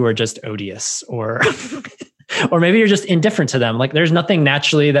people who are just odious or, or maybe you're just indifferent to them. Like there's nothing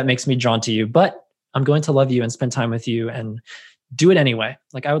naturally that makes me drawn to you, but I'm going to love you and spend time with you and do it anyway.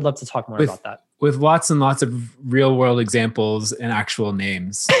 Like I would love to talk more about that. With lots and lots of real world examples and actual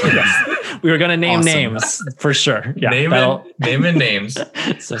names. We were going to name names for sure. Yeah, name and names.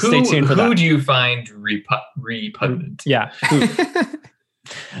 So stay tuned for that. Who do you find repugnant? Yeah.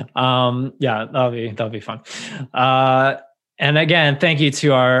 Yeah, that'll be fun. And again, thank you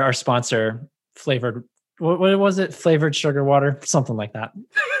to our sponsor, Flavored. What was it? Flavored sugar water, something like that.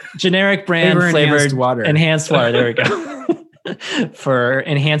 Generic brand flavored enhanced water. There we go. For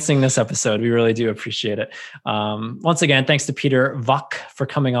enhancing this episode, we really do appreciate it. Once again, thanks to Peter Vok for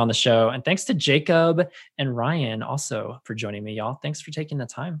coming on the show, and thanks to Jacob and Ryan also for joining me, y'all. Thanks for taking the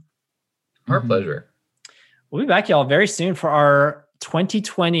time. Our pleasure. We'll be back, y'all, very soon for our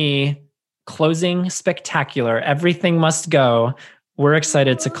 2020 closing spectacular. Everything must go. We're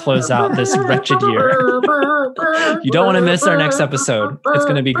excited to close out this wretched year. You don't want to miss our next episode. It's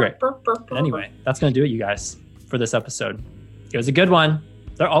going to be great. But anyway, that's going to do it, you guys, for this episode. It was a good one.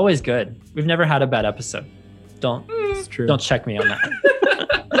 They're always good. We've never had a bad episode. Don't check me on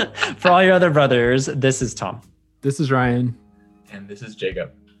that. For all your other brothers, this is Tom. This is Ryan. And this is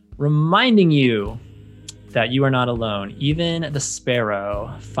Jacob. Reminding you that you are not alone. Even the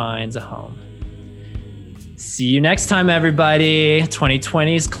sparrow finds a home. See you next time, everybody.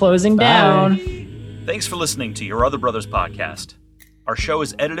 2020 is closing down. Thanks for listening to Your Other Brothers podcast. Our show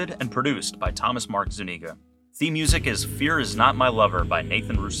is edited and produced by Thomas Mark Zuniga. Theme music is Fear Is Not My Lover by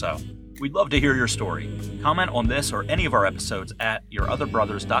Nathan Rousseau. We'd love to hear your story. Comment on this or any of our episodes at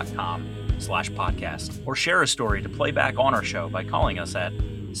yourotherbrothers.com/podcast, or share a story to play back on our show by calling us at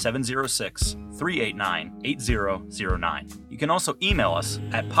 706-389-8009. You can also email us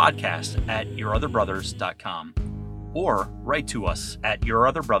at podcast@yourotherbrothers.com or write to us at Your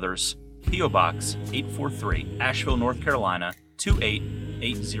Other Brothers, P.O. Box 843, Asheville, North Carolina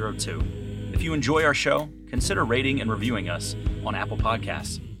 28802. If you enjoy our show, consider rating and reviewing us on Apple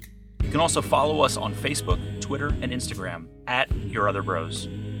Podcasts. You can also follow us on Facebook, Twitter, and Instagram at Your Other Bros.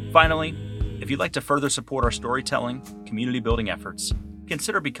 Finally, if you'd like to further support our storytelling, community building efforts,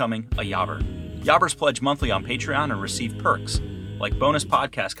 consider becoming a Yobber. Yobbers pledge monthly on Patreon and receive perks like bonus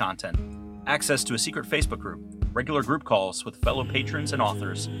podcast content, access to a secret Facebook group, regular group calls with fellow patrons and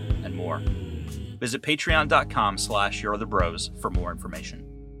authors, and more. Visit patreon.com/yourotherbros for more information.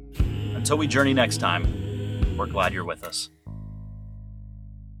 Until we journey next time, we're glad you're with us.